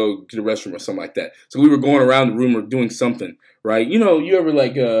just to go to the restroom or something like that. So we were going around the room or doing something, right? You know, you ever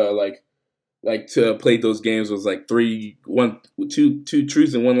like to play those games was like two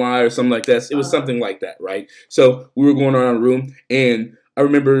truths and one lie or something like that. It was something like that, right? So we were going around the room, and I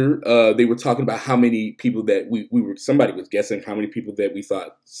remember they were talking about how many people that somebody was guessing how many people that we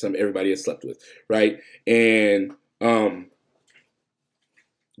thought everybody had slept with, right? And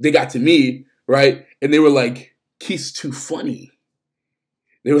they got to me, right? And they were like, Keith's too funny.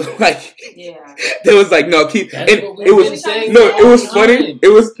 They were like, yeah. They was like, no, Keith. That's And what it we've was been saying it was all funny. the time. It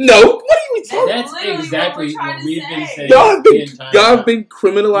was no. What are you talking? That's literally exactly what we're what we've been saying. Y'all have been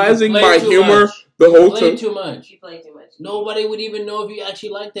criminalizing You play my too humor much. the whole You play time. too much. You play too much. Nobody would even know if you actually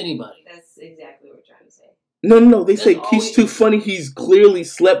liked anybody. That's exactly what we're trying to say. No. They That's say all Keith's we- too funny. He's clearly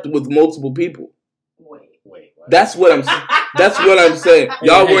slept with multiple people. Wait. What? That's what I'm. That's what I'm saying.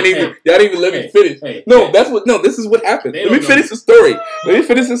 Y'all weren't even. Y'all didn't even let me finish. This is what happened. They Let me don't finish the story. Let me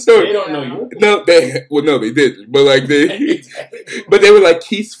finish the story. They don't know you. No, they didn't. But like but they were like,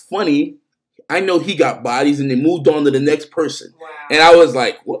 Keith's funny. I know he got bodies, and they moved on to the next person. Wow. And I was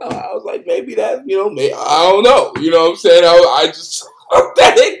like, maybe that, maybe, I don't know. You know what I'm saying? I just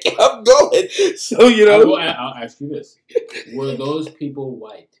that it kept going. So I'll ask you this: were those people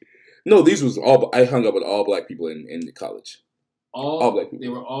white? No, these was all. I hung up with all black people in college. All black people. They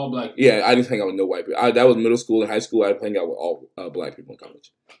were all black people. Yeah, I didn't hang out with no white people. That was middle school and high school. I hang out with all black people in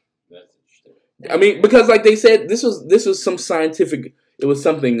college. That's interesting. I mean, because like they said, this was some scientific. It was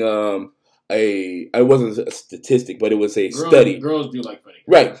something. I wasn't a statistic, but it was a study. Girls do like funny guys.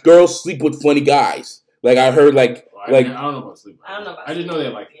 Right, girls sleep with funny guys. Like I heard, I don't know about sleep. I just know they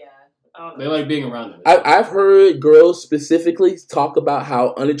like it. Yeah. I don't know. They like being around them. I've heard girls specifically talk about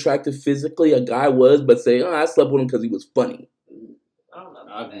how unattractive physically a guy was, but say, "Oh, I slept with him because he was funny." I don't know.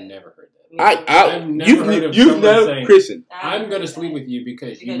 I've never heard that. I've never heard of you've someone never saying, Christian. I'm gonna sleep with you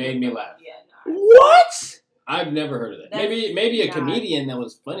because you made me laugh. Yeah, no. What? I've never heard of that. That's Maybe a not- comedian that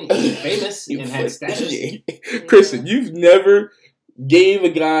was funny, famous, and had status. Christian, you've never gave a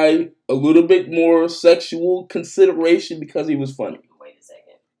guy a little bit more sexual consideration because he was funny. Wait a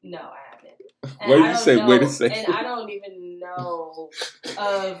second. No, I haven't. Why did you say, wait a second? And I don't even know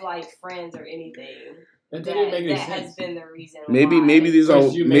of like friends or anything That didn't make any that has sense. been the reason. Maybe why. these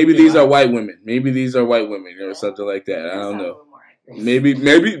Because are you make me these are laugh. white women. Maybe these are white women or something like that. I That don't sounds a know. little more accurate.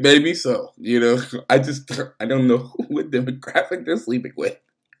 Maybe so. I don't know what demographic they're sleeping with.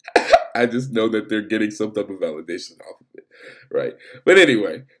 I just know that they're getting some type of validation off of it, right? But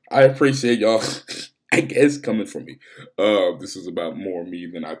anyway, I appreciate y'all. I guess coming from me. This is about more me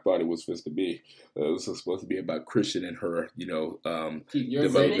than I thought it was supposed to be. This is supposed to be about Christian and her, Keith, you're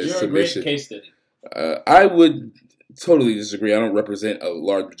development, you're a submission. great case study. I would totally disagree. I don't represent a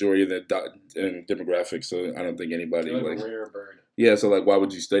large majority of the demographic, so I don't think anybody You're like like. a rare bird. Yeah, so like, why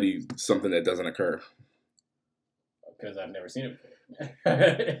would you study something that doesn't occur? Because I've never seen it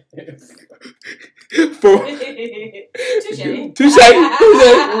before. Touche.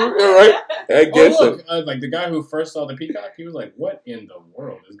 All right. I guess Oh, look, like the guy who first saw the peacock, he was like, "What in the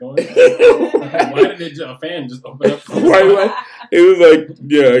world is going on? Why did a fan just open up?" Why? It was like,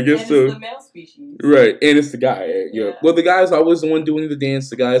 yeah, I guess And so. it's the male species. Right, and it's the guy. Yeah. Yeah. Well, the guy's always the one doing the dance.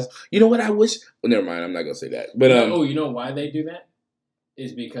 The guys, you know what? I wish. Well, never mind. I'm not gonna say that. But you know why they do that?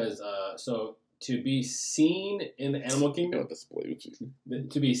 Is because so to be seen in the animal you kingdom, know, display with you.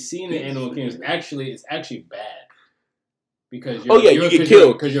 to be seen in the animal kingdom is actually bad. Because you get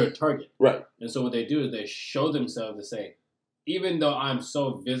killed because you're a target. Right, And so what they do is they show themselves to say, even though I'm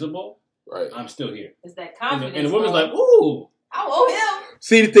so visible, right. I'm still here. It's that And confidence. the woman's bro. like, "Ooh, I owe him.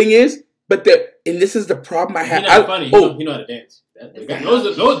 See, the thing is, and this is the problem I have. he's not funny. He know how to dance." They get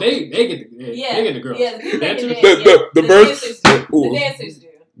the girls. Yeah, the people that can Dancers? dance. The The birds. dancers do. Ooh. The dancers do.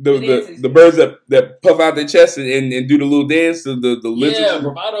 The birds that puff out their chest and do the little dance, the lizards. Yeah,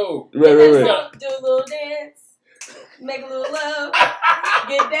 bravado. Right. Do a little dance. Make a little love.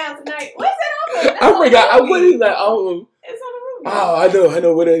 Get down tonight. What's that on? That's I on forgot. the movie. What is that? It's on the movie. Oh, I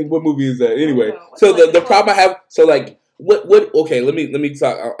know. What movie is that? Anyway, I don't know. so What's the like problem I have, so like what? Okay, let me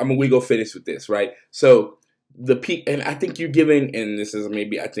talk. We go finish with this, right? So the peak, and I think you're giving, and this is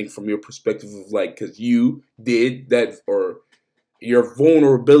maybe I think from your perspective of like, because you did that, or your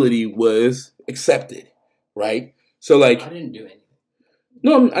vulnerability was accepted, right? So like, I didn't do anything.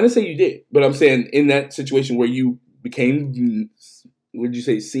 no, I didn't say you did, but I'm saying in that situation where you became, would you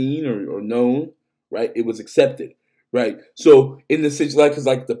say seen or known, right? It was accepted, right? So in the situation,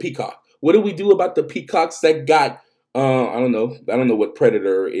 like the peacock, what do we do about the peacocks that got? I don't know what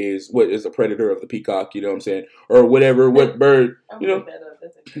predator is. What is the predator of the peacock? You know what I'm saying, or whatever. What bird? You know,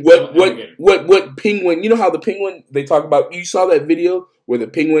 what penguin? You know how the penguin they talk about? You saw that video where the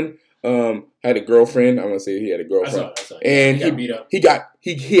penguin had a girlfriend. I'm gonna say he had a girlfriend, I saw. and he got beat up.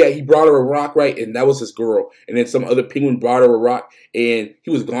 He brought her a rock, right, and that was his girl. And then some other penguin brought her a rock, and he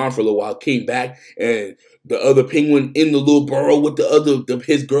was gone for a little while. Came back, and the other penguin in the little burrow with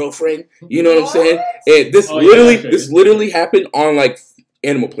his girlfriend. You know what I'm saying? And this literally happened on like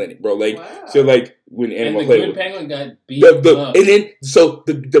Animal Planet, bro. Like so, like when Animal Planet. And the good penguin got beat up. And then so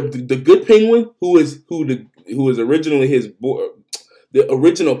the good penguin who was originally his boy, the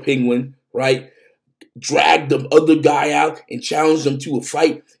original penguin, right? Dragged the other guy out and challenged him to a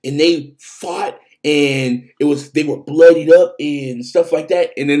fight, and they fought, and they were bloodied up and stuff like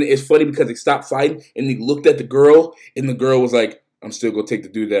that. And then it's funny because they stopped fighting, and they looked at the girl, and the girl was like, "I'm still gonna take the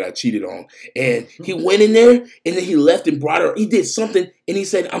dude that I cheated on." And he went in there, and then he left and brought her. He did something, and he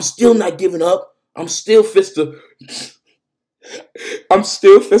said, "I'm still not giving up. I'm still fist to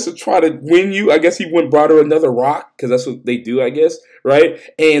try to win you." I guess he went and brought her another rock because that's what they do, I guess, right?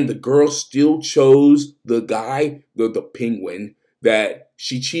 And the girl still chose the guy, the penguin that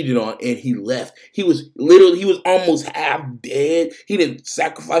she cheated on, and he left. He was almost half dead. He didn't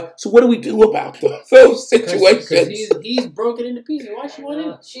sacrifice. So what do we do about those situations? Because he's broken into pieces. Why she want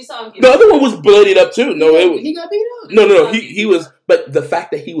him? She saw him. The other one was bloodied up too. No, he got beat up. No. He was. But the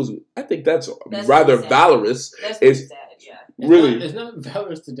fact that he was, I think that's rather valorous. That's sad. Yeah. Really, it's not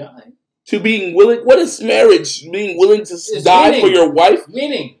valorous to die. To being willing, what is marriage? Being willing to die for your wife?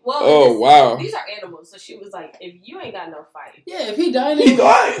 Winning. Well, wow. These are animals, so she was like, "If you ain't got no fight." Yeah, if he died, he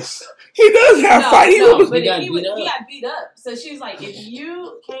dies. He does have fight. He got beat up. So she was like, "If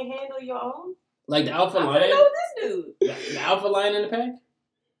you can't handle your own, like the alpha lion, know this dude, the alpha lion in the pack."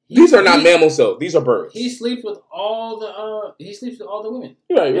 These are not mammals, though. These are birds. He sleeps with all the women.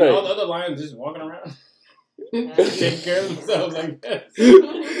 Right. All the other lions just walking around. Taking care of themselves like that.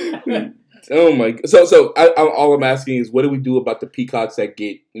 Oh my! So all I'm asking is, what do we do about the peacocks that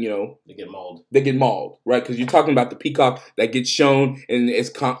get, they get mauled? They get mauled, right? Because you're talking about the peacock that gets shown and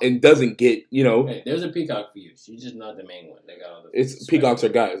doesn't get, Hey, there's a peacock for you. She's just not the main one. They got all the. Peacocks are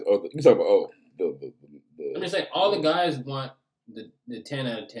guys. Oh, you talking about I'm just saying, all the guys want the 10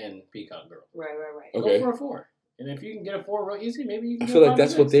 out of 10 peacock girl. Right. Okay. Go for a 4, and if you can get a 4 real easy, maybe you can. I feel like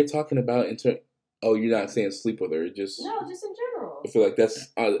that's what they're talking about in terms. Oh, you're not saying sleep with her, just in general. I feel like that's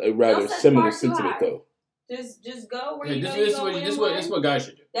a rather similar sentiment, though. Just go where you go. This is what guys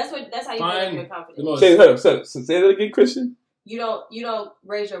should do. That's how you build up your confidence. Say that again, Christian. You don't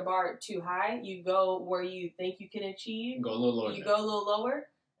raise your bar too high. You go where you think you can achieve. Go a little lower. You go a little lower,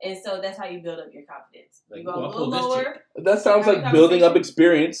 and so that's how you build up your confidence. Like, you go a little lower. That sounds like building up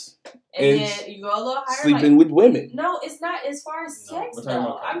experience. And then you go a little higher. Sleeping with women. No, it's not as far as sex,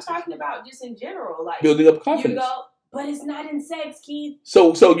 though. I'm talking about just in general. Like building up confidence. But it's not in sex, Keith.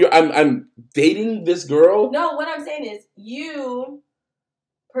 So I'm dating this girl? No, what I'm saying is you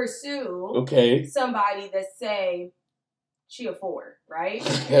pursue somebody that say she a 4, right?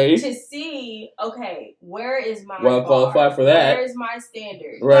 Okay. To see, where is my bar? Qualify for that. Where is my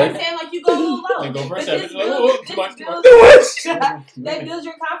standard? Right. I'm saying like you go a little low. Like go for a 7. That builds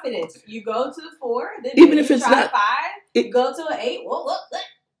your confidence. You go to the 4, then even if it's not 5, you go to an 8. Well,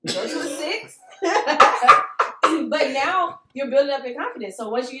 look, go to a 6. But now you're building up your confidence. So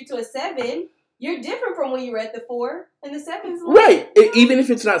once you get to a 7, you're different from when you were at the 4 and the 7's right. Even if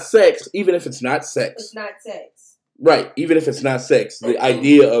it's not sex. It's not sex. Right. Even if it's not sex, the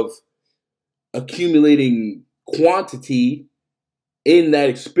idea of accumulating quantity in that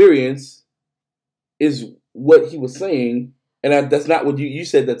experience is what he was saying, and that's not what you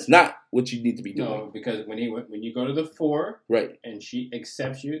said. That's not what you need to be doing. No, because when you go to the 4, right, and she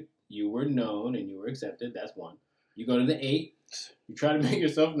accepts you, you were known and you were accepted. That's 1. You go to the 8. You try to make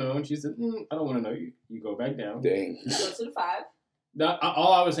yourself known. She said, "I don't want to know you." You go back down. Dang. You go to the 5.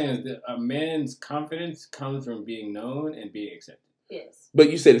 All I was saying is that a man's confidence comes from being known and being accepted. Yes.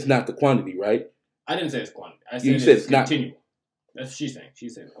 But you said it's not the quantity, right? I didn't say it's quantity. I said it's continual. That's what she's saying.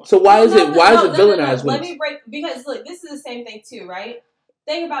 She's saying quantity. So why is it villainized? Let me break, because look, this is the same thing too, right?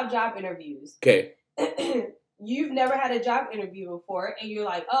 Think about job interviews. Okay. you've never had a job interview before, and you're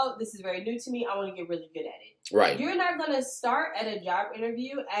like, oh, this is very new to me. I want to get really good at it. Right. You're not going to start at a job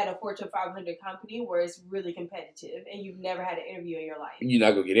interview at a Fortune 500 company where it's really competitive and you've never had an interview in your life. You're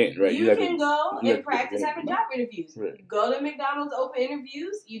not going to get in, right? You can go and practice having job interviews. Right. Go to McDonald's open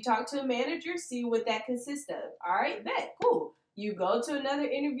interviews. You talk to a manager, see what that consists of. All right, bet. Cool. You go to another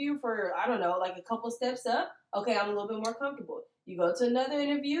interview for, I don't know, like a couple steps up. Okay, I'm a little bit more comfortable. You go to another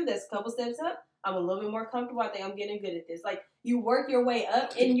interview that's a couple steps up. I'm a little bit more comfortable. I think I'm getting good at this. Like, you work your way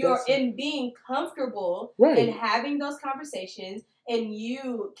up in being comfortable and having those conversations and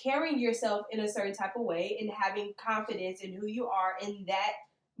you carrying yourself in a certain type of way and having confidence in who you are in that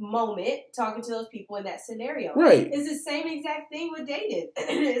moment, talking to those people in that scenario. Right. It's the same exact thing with dating.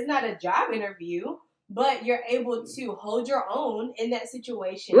 It's not a job interview, but you're able to hold your own in that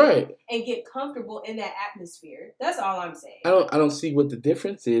situation, right, and get comfortable in that atmosphere. That's all I'm saying. I don't see what the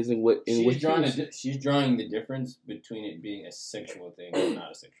difference is in what she's drawing the difference between it being a sexual thing and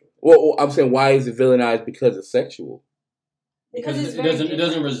not a sexual thing. Well, I'm saying, why is it villainized because it's sexual? Because it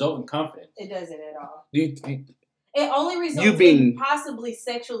doesn't result in confidence. It doesn't at all. It only results in possibly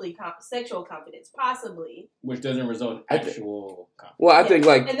sexual confidence, possibly, which doesn't result in actual confidence. Well, I think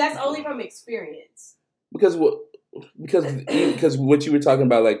and that's only from experience. Because what you were talking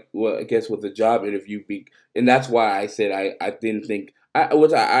about, like, well, I guess with the job interview, and that's why I said I didn't think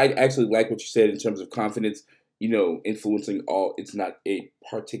I actually like what you said in terms of confidence. Influencing all. It's not a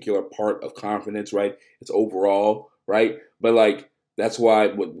particular part of confidence, right? It's overall, right? But like that's why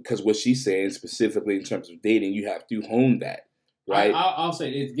because what she's saying specifically in terms of dating, you have to hone that, right? I'll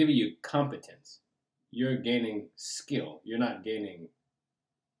say it's giving you competence. You're gaining skill. You're not gaining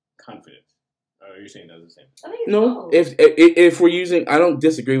confidence. Or you're saying that's the same? I think no. If we're using, I don't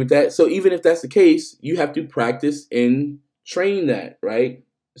disagree with that. So even if that's the case, you have to practice and train that, right?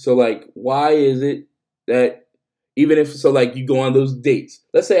 So like, why is it that even if you go on those dates?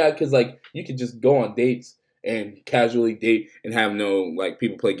 Let's say because you could just go on dates and casually date and have no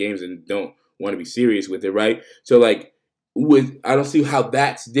people play games and don't want to be serious with it, right? So I don't see how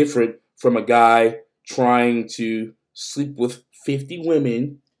that's different from a guy trying to sleep with 50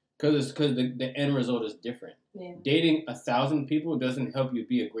 women. Because the end result is different. Yeah. Dating 1,000 people doesn't help you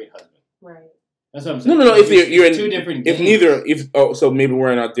be a great husband. Right. That's what I'm saying. No. If you're in two different games. So maybe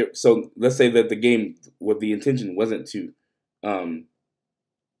we're in our. So let's say that the game, what the intention wasn't to, further,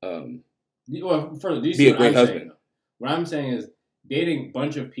 be a great husband. Saying, what I'm saying is dating a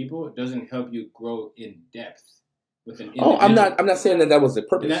bunch of people doesn't help you grow in depth. With an individual. I'm not saying that was the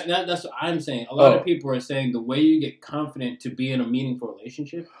purpose. That's what I'm saying. A lot of people are saying the way you get confident to be in a meaningful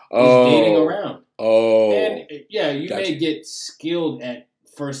relationship is dating around. And you may get skilled at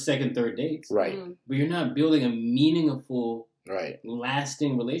first, second, third dates. Right. But you're not building a meaningful,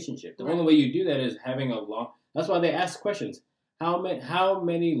 lasting relationship. The only way you do that is having a long. That's why they ask questions. How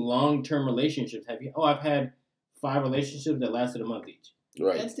many long-term relationships have you? Oh, I've had 5 relationships that lasted a month each.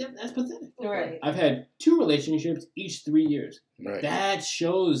 Right. That's pathetic. Right. I've had 2 relationships each 3 years. Right. That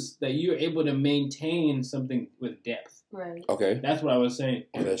shows that you're able to maintain something with depth. Right. Okay. That's what I was saying.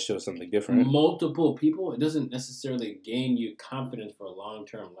 And that shows something different. Multiple people, it doesn't necessarily gain you confidence for a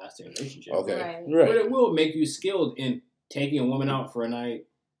long-term lasting relationship. Okay. Right. But it will make you skilled in taking a woman out for a night,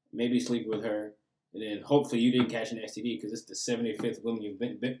 maybe sleep with her, and then hopefully you didn't catch an STD because it's the 75th woman you've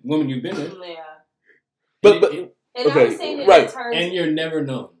been with. Yeah. But and okay, I'm saying right. And you're never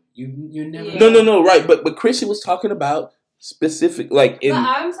known. You're never No, right. But Christian was talking about specific, But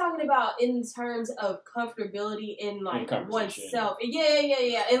I'm talking about in terms of comfortability in oneself.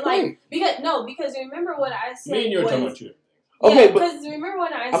 Yeah. And because remember what I said. Me and you were talking about you. Okay, because remember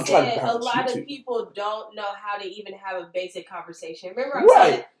when I said a lot of people don't know how to even have a basic conversation. Remember I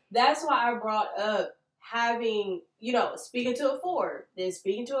said that's why I brought up having, speaking to a 4, then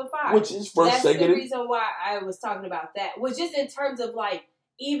speaking to a 5. Which is first, That's the reason why I was talking about that. Was just in terms of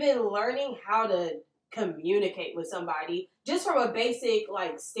even learning how to communicate with somebody, just from a basic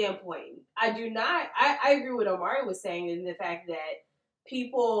standpoint. I agree with Omari was saying in the fact that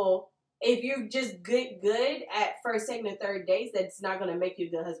people, if you're just good at first, second, and third dates, that's not going to make you a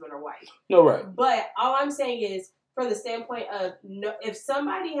good husband or wife. No, right. But all I'm saying is, from the standpoint of if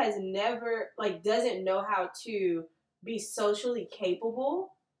somebody has never doesn't know how to be socially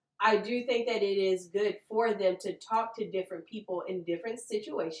capable, I do think that it is good for them to talk to different people in different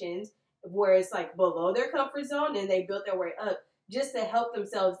situations where it's below their comfort zone and they built their way up just to help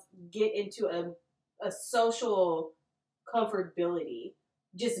themselves get into a social comfortability,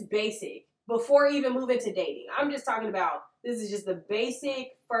 just basic, before even moving to dating. I'm just talking about, this is just the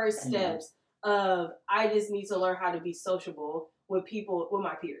basic first steps of, I just need to learn how to be sociable with people, with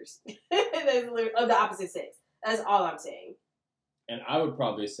my peers of the opposite sex. That's all I'm saying. And I would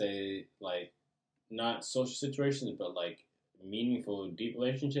probably say, like, not social situations, but like meaningful, deep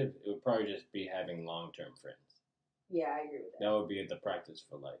relationships, it would probably just be having long-term friends. Yeah, I agree with that. That would be the practice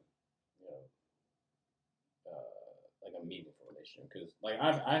for, like, you know, like a meaningful relationship. Because, like,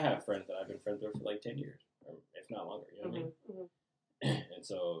 I have friends that I've been friends with for like 10 years, or if not longer. You know what I mean? Mm-hmm. And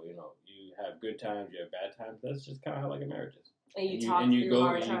so, you know, you have good times, you have bad times. That's just kind of how, like, a marriage is. And you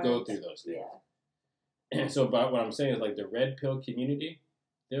go through those things. Yeah. So, but what I'm saying is, like, the red pill community,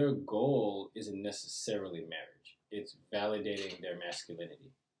 their goal isn't necessarily marriage. It's validating their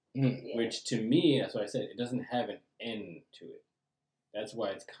masculinity. Mm. Yeah. Which, to me, that's why I said it doesn't have an end to it. That's why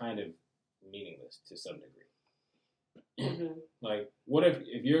it's kind of meaningless to some degree. Mm-hmm. Like, what if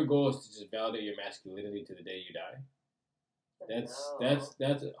your goal is to just validate your masculinity to the day you die? That's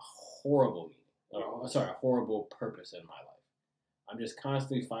a horrible meaning. A horrible purpose in my life. I'm just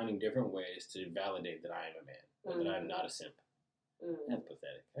constantly finding different ways to validate that I am a man, or that I'm not a simp. Mm-hmm. That's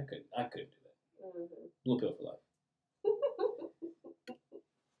pathetic. I couldn't do that. Mm-hmm. Blue pill for life.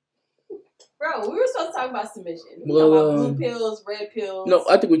 Bro, we were supposed to talk about submission. We Well, talk about blue pills, red pills. No,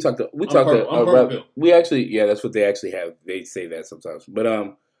 I think we talked. We actually, yeah, that's what they actually have. They say that sometimes, but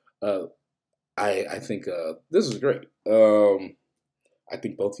I think this is great. I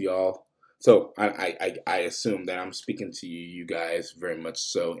think both of y'all. So I assume that I'm speaking to you guys very much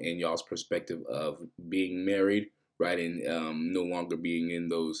so in y'all's perspective of being married, right, and no longer being in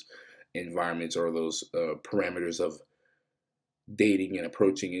those environments or those parameters of dating and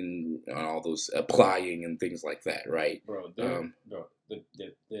approaching and all those applying and things like that, right? Bro, the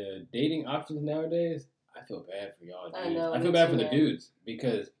dating options nowadays, I feel bad for y'all dudes. I know. I feel bad for the dudes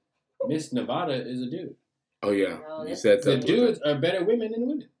because Miss Nevada is a dude. Oh yeah, No, you said The that. dudes are better women than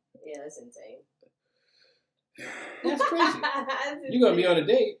women. Yeah, that's insane. That's crazy. You're gonna be on a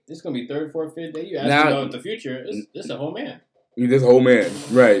date. It's gonna be third, fourth, fifth day. You ask Now- about the future. It's a whole man. This whole man,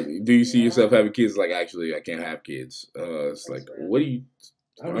 right? Do you see yourself having kids? Like, actually, I can't have kids. It's like, what do you?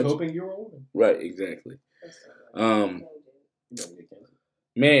 I was hoping you were a woman. Right, exactly. You better get canceled.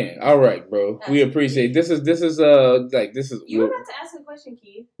 Man, all right, bro. We appreciate this. Is like this is. You were about to ask a question,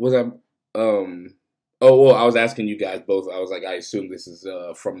 Keith. Was I? Oh well, I was asking you guys both. I was like, I assume this is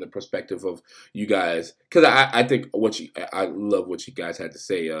from the perspective of you guys, because I think I love what you guys had to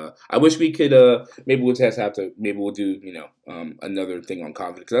say. I wish we could maybe we'll just have to maybe we'll do another thing on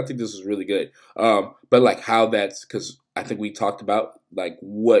confidence, because I think this is really good. But like how that's, because I think we talked about like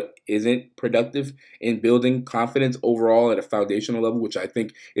what isn't productive in building confidence overall at a foundational level, which I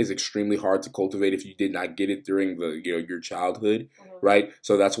think is extremely hard to cultivate if you did not get it during your childhood, right?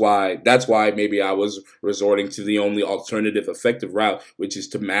 So that's why maybe I was resorting to the only alternative effective route, which is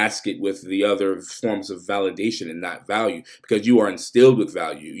to mask it with the other forms of validation and not value, because you are instilled with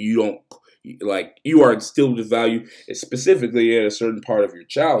value. You are instilled with value specifically at a certain part of your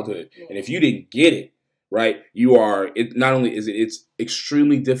childhood, and if you didn't get it, right, not only is it's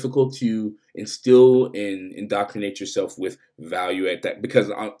extremely difficult to instill and indoctrinate yourself with value at that, because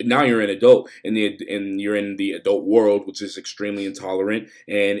now you're an adult and you're in the adult world, which is extremely intolerant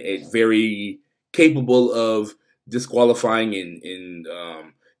and it's very capable of disqualifying and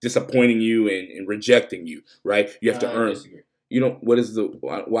disappointing you and rejecting you, right? You have to earn. Disagree.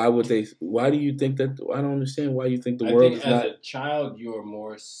 Why do you think that? I don't understand why you think the world is not. As a child, you're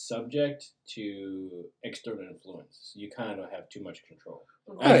more subject to external influence. You kind of don't have too much control.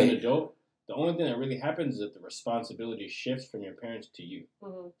 Right. As an adult, the only thing that really happens is that the responsibility shifts from your parents to you.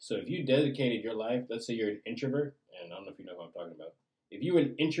 Mm-hmm. So if you dedicated your life, let's say you're an introvert, and I don't know if you know what I'm talking about. If you were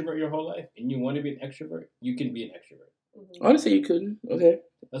an introvert your whole life and you want to be an extrovert, you can be an extrovert. Mm-hmm. Honestly, you couldn't. Okay.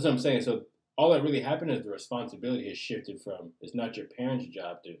 That's what I'm saying. So all that really happened is the responsibility has shifted from, it's not your parents'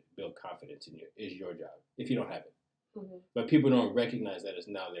 job to build confidence in you, it's your job, if you don't have it. Mm-hmm. But people don't recognize that it's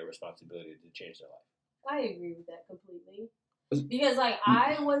now their responsibility to change their life. I agree with that completely. Because, like,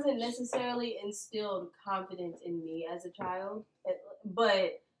 I wasn't necessarily instilled confidence in me as a child.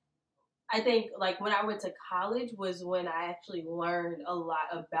 But I think, like, when I went to college was when I actually learned a lot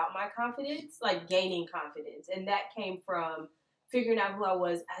about my confidence, like, gaining confidence. And that came from figuring out who I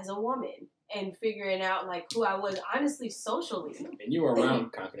was as a woman and figuring out, like, who I was, honestly, socially. And you were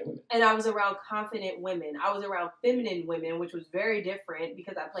around confident women. And I was around confident women. I was around feminine women, which was very different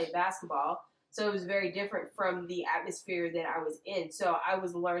because I played basketball. So it was very different from the atmosphere that I was in. So I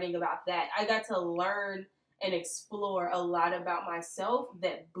was learning about that. I got to learn and explore a lot about myself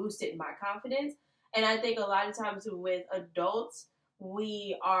that boosted my confidence. And I think a lot of times with adults,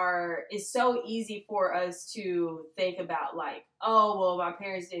 it's so easy for us to think about like, oh, well, my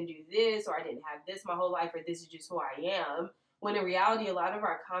parents didn't do this, or I didn't have this my whole life, or this is just who I am. When in reality, a lot of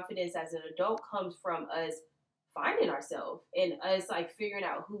our confidence as an adult comes from us finding ourselves and us like figuring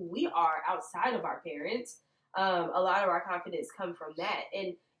out who we are outside of our parents. A lot of our confidence come from that.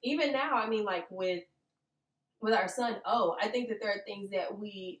 And even now, I mean, like with our son, I think that there are things that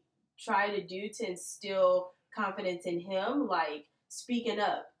we try to do to instill confidence in him, like speaking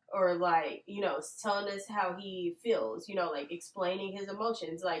up or like, telling us how he feels, like explaining his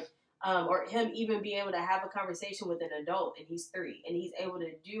emotions, like, or him even being able to have a conversation with an adult and he's 3 and he's able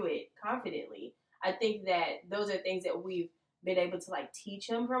to do it confidently. I think that those are things that we've been able to like teach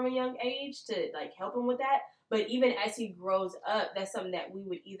him from a young age to like help him with that. But even as he grows up, that's something that we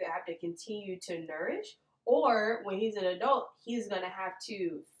would either have to continue to nourish or when he's an adult, he's gonna have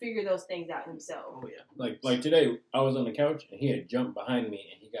to figure those things out himself. Oh yeah, like today, I was on the couch and he had jumped behind me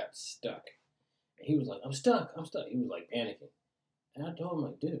and he got stuck. And he was like, "I'm stuck, I'm stuck." He was like panicking, and I told him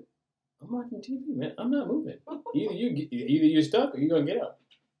like, "Dude, I'm watching TV, man. I'm not moving. Either you're stuck or you're gonna get up."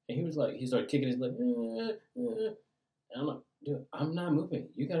 And he was like, he started kicking his leg. And I'm like, "Dude, I'm not moving.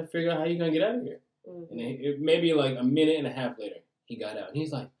 You gotta figure out how you're gonna get out of here." Mm-hmm. And it maybe like a minute and a half later, he got out and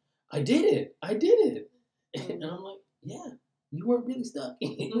he's like, "I did it. I did it." And I'm like, yeah, you weren't really stuck.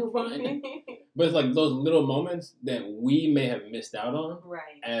 You were fine. But it's like those little moments that we may have missed out on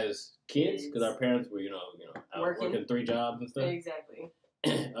as kids because our parents were, out working 3 jobs and stuff. Exactly.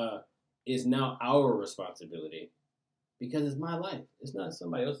 Is now our responsibility because it's my life. It's not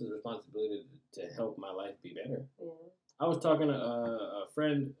somebody else's responsibility to help my life be better. Yeah. I was talking to a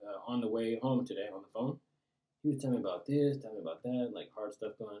friend on the way home today on the phone. He was telling me about this, telling me about that, like hard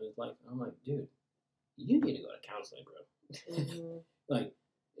stuff going on in his life. And I'm like, dude, you need to go to counseling, bro. Mm-hmm. Like,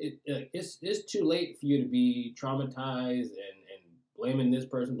 it's too late for you to be traumatized and blaming this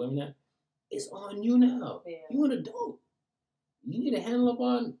person, blaming that. It's on you now. Yeah. You're an adult. You need to handle up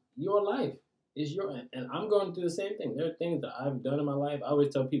on your life. It's and I'm going through the same thing. There are things that I've done in my life. I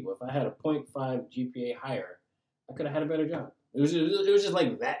always tell people if I had a 0.5 GPA higher, I could have had a better job. It was just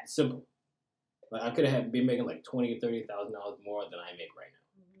like that simple. Like I could have been making like $20,000 or $30,000 more than I make right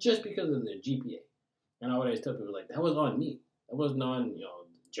now, just because of the GPA. And I would always tell people, like, that was on me. That wasn't on,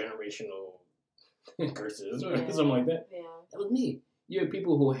 generational curses or something like that. Yeah. That was me. You have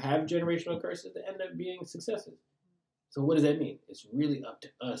people who have generational curses that end up being successes. So what does that mean? It's really up to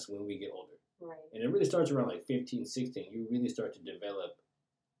us when we get older. Right. And it really starts around like 15, 16. You really start to develop,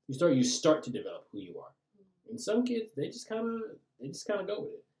 you start to develop who you are. Mm-hmm. And some kids, they just kind of go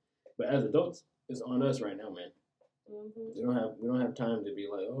with it. But as adults, it's on us right now, man. Mm-hmm. We don't have time to be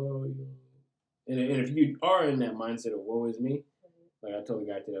like, And if you are in that mindset of woe is me, like I told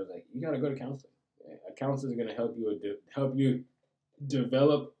the guy today, I was like, you got to go to counseling. A counselor is going to help you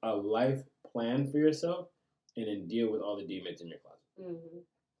develop a life plan for yourself and then deal with all the demons in your closet.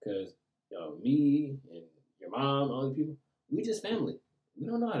 Because me and your mom, all the people, we just family. We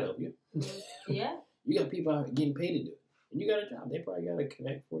don't know how to help you. Yeah. You got people out getting paid to do it. And you got a job. They probably got to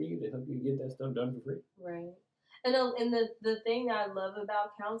connect for you to help you get that stuff done for free. Right. And the thing that I love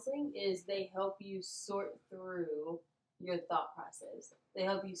about counseling is they help you sort through your thought process. They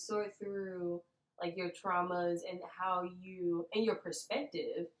help you sort through like your traumas and and your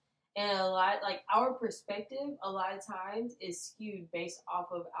perspective. And our perspective a lot of times is skewed based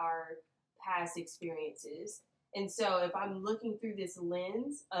off of our past experiences. And so if I'm looking through this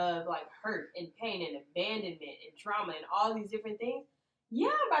lens of like hurt and pain and abandonment and trauma and all these different things, yeah,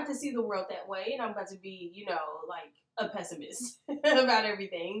 I'm about to see the world that way, and I'm about to be, like a pessimist about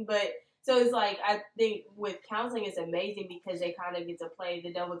everything. But so it's like, I think with counseling, it's amazing because they kind of get to play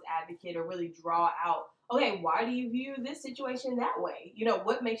the devil's advocate or really draw out, okay, why do you view this situation that way?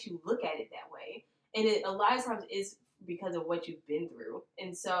 What makes you look at it that way? And it a lot of times is because of what you've been through.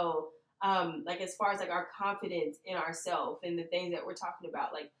 And so, like as far as like our confidence in ourselves and the things that we're talking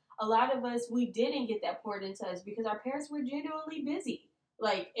about, like a lot of us, we didn't get that poured into us because our parents were genuinely busy.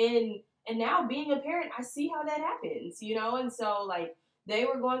 Like, and now being a parent, I see how that happens, and so, like, they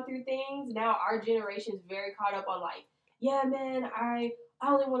were going through things. Now our generation's very caught up on, like, yeah, man, I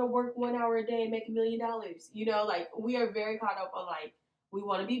only want to work 1 hour a day and make $1 million, like, we are very caught up on, like, we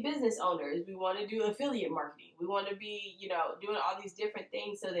want to be business owners. We want to do affiliate marketing. We want to be, doing all these different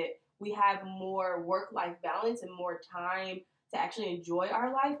things so that we have more work-life balance and more time to actually enjoy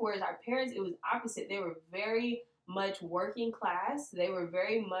our life. Whereas our parents, it was opposite. They were very much working class. They were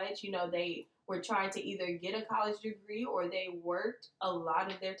very much, they were trying to either get a college degree or they worked a lot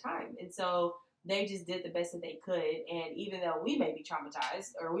of their time. And so they just did the best that they could. And even though we may be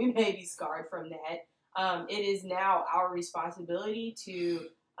traumatized or we may be scarred from that, it is now our responsibility to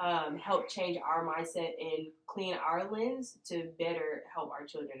help change our mindset and clean our lens to better help our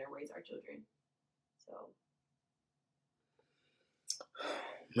children and raise our children. So.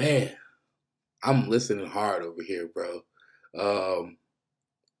 Man. I'm listening hard over here, bro.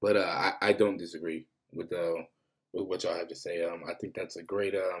 But I don't disagree with what y'all have to say. I think that's a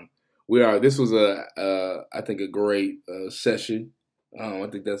great. This was I think a great session. I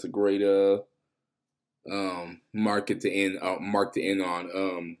think that's a great mark to end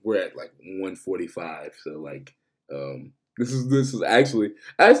on. We're at like 1:45, so like this is actually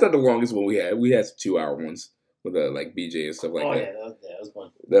that's not the longest one we had. We had some 2-hour ones with like BJ and stuff like that. Yeah, that was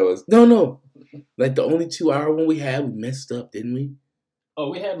fun. That was no. Like the only 2-hour one we had, we messed up, didn't we? Oh,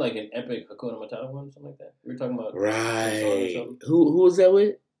 we had like an epic Hakuna Matata one, something like that. We were talking about Right. Who was that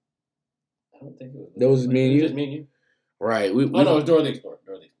with? I don't think it was. That was me and you. Just me and you. Right. No, it was Dora the Explorer.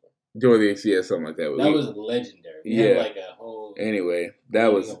 Yeah, something like that. That was legendary. We had like a whole. Anyway,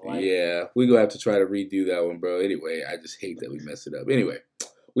 that was we gonna have to try to redo that one, bro. Anyway, I just hate that we messed it up. Anyway,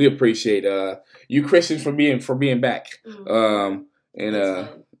 we appreciate you Christians for being back.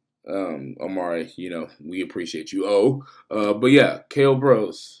 Amari, we appreciate you. But yeah, Kale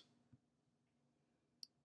Bros.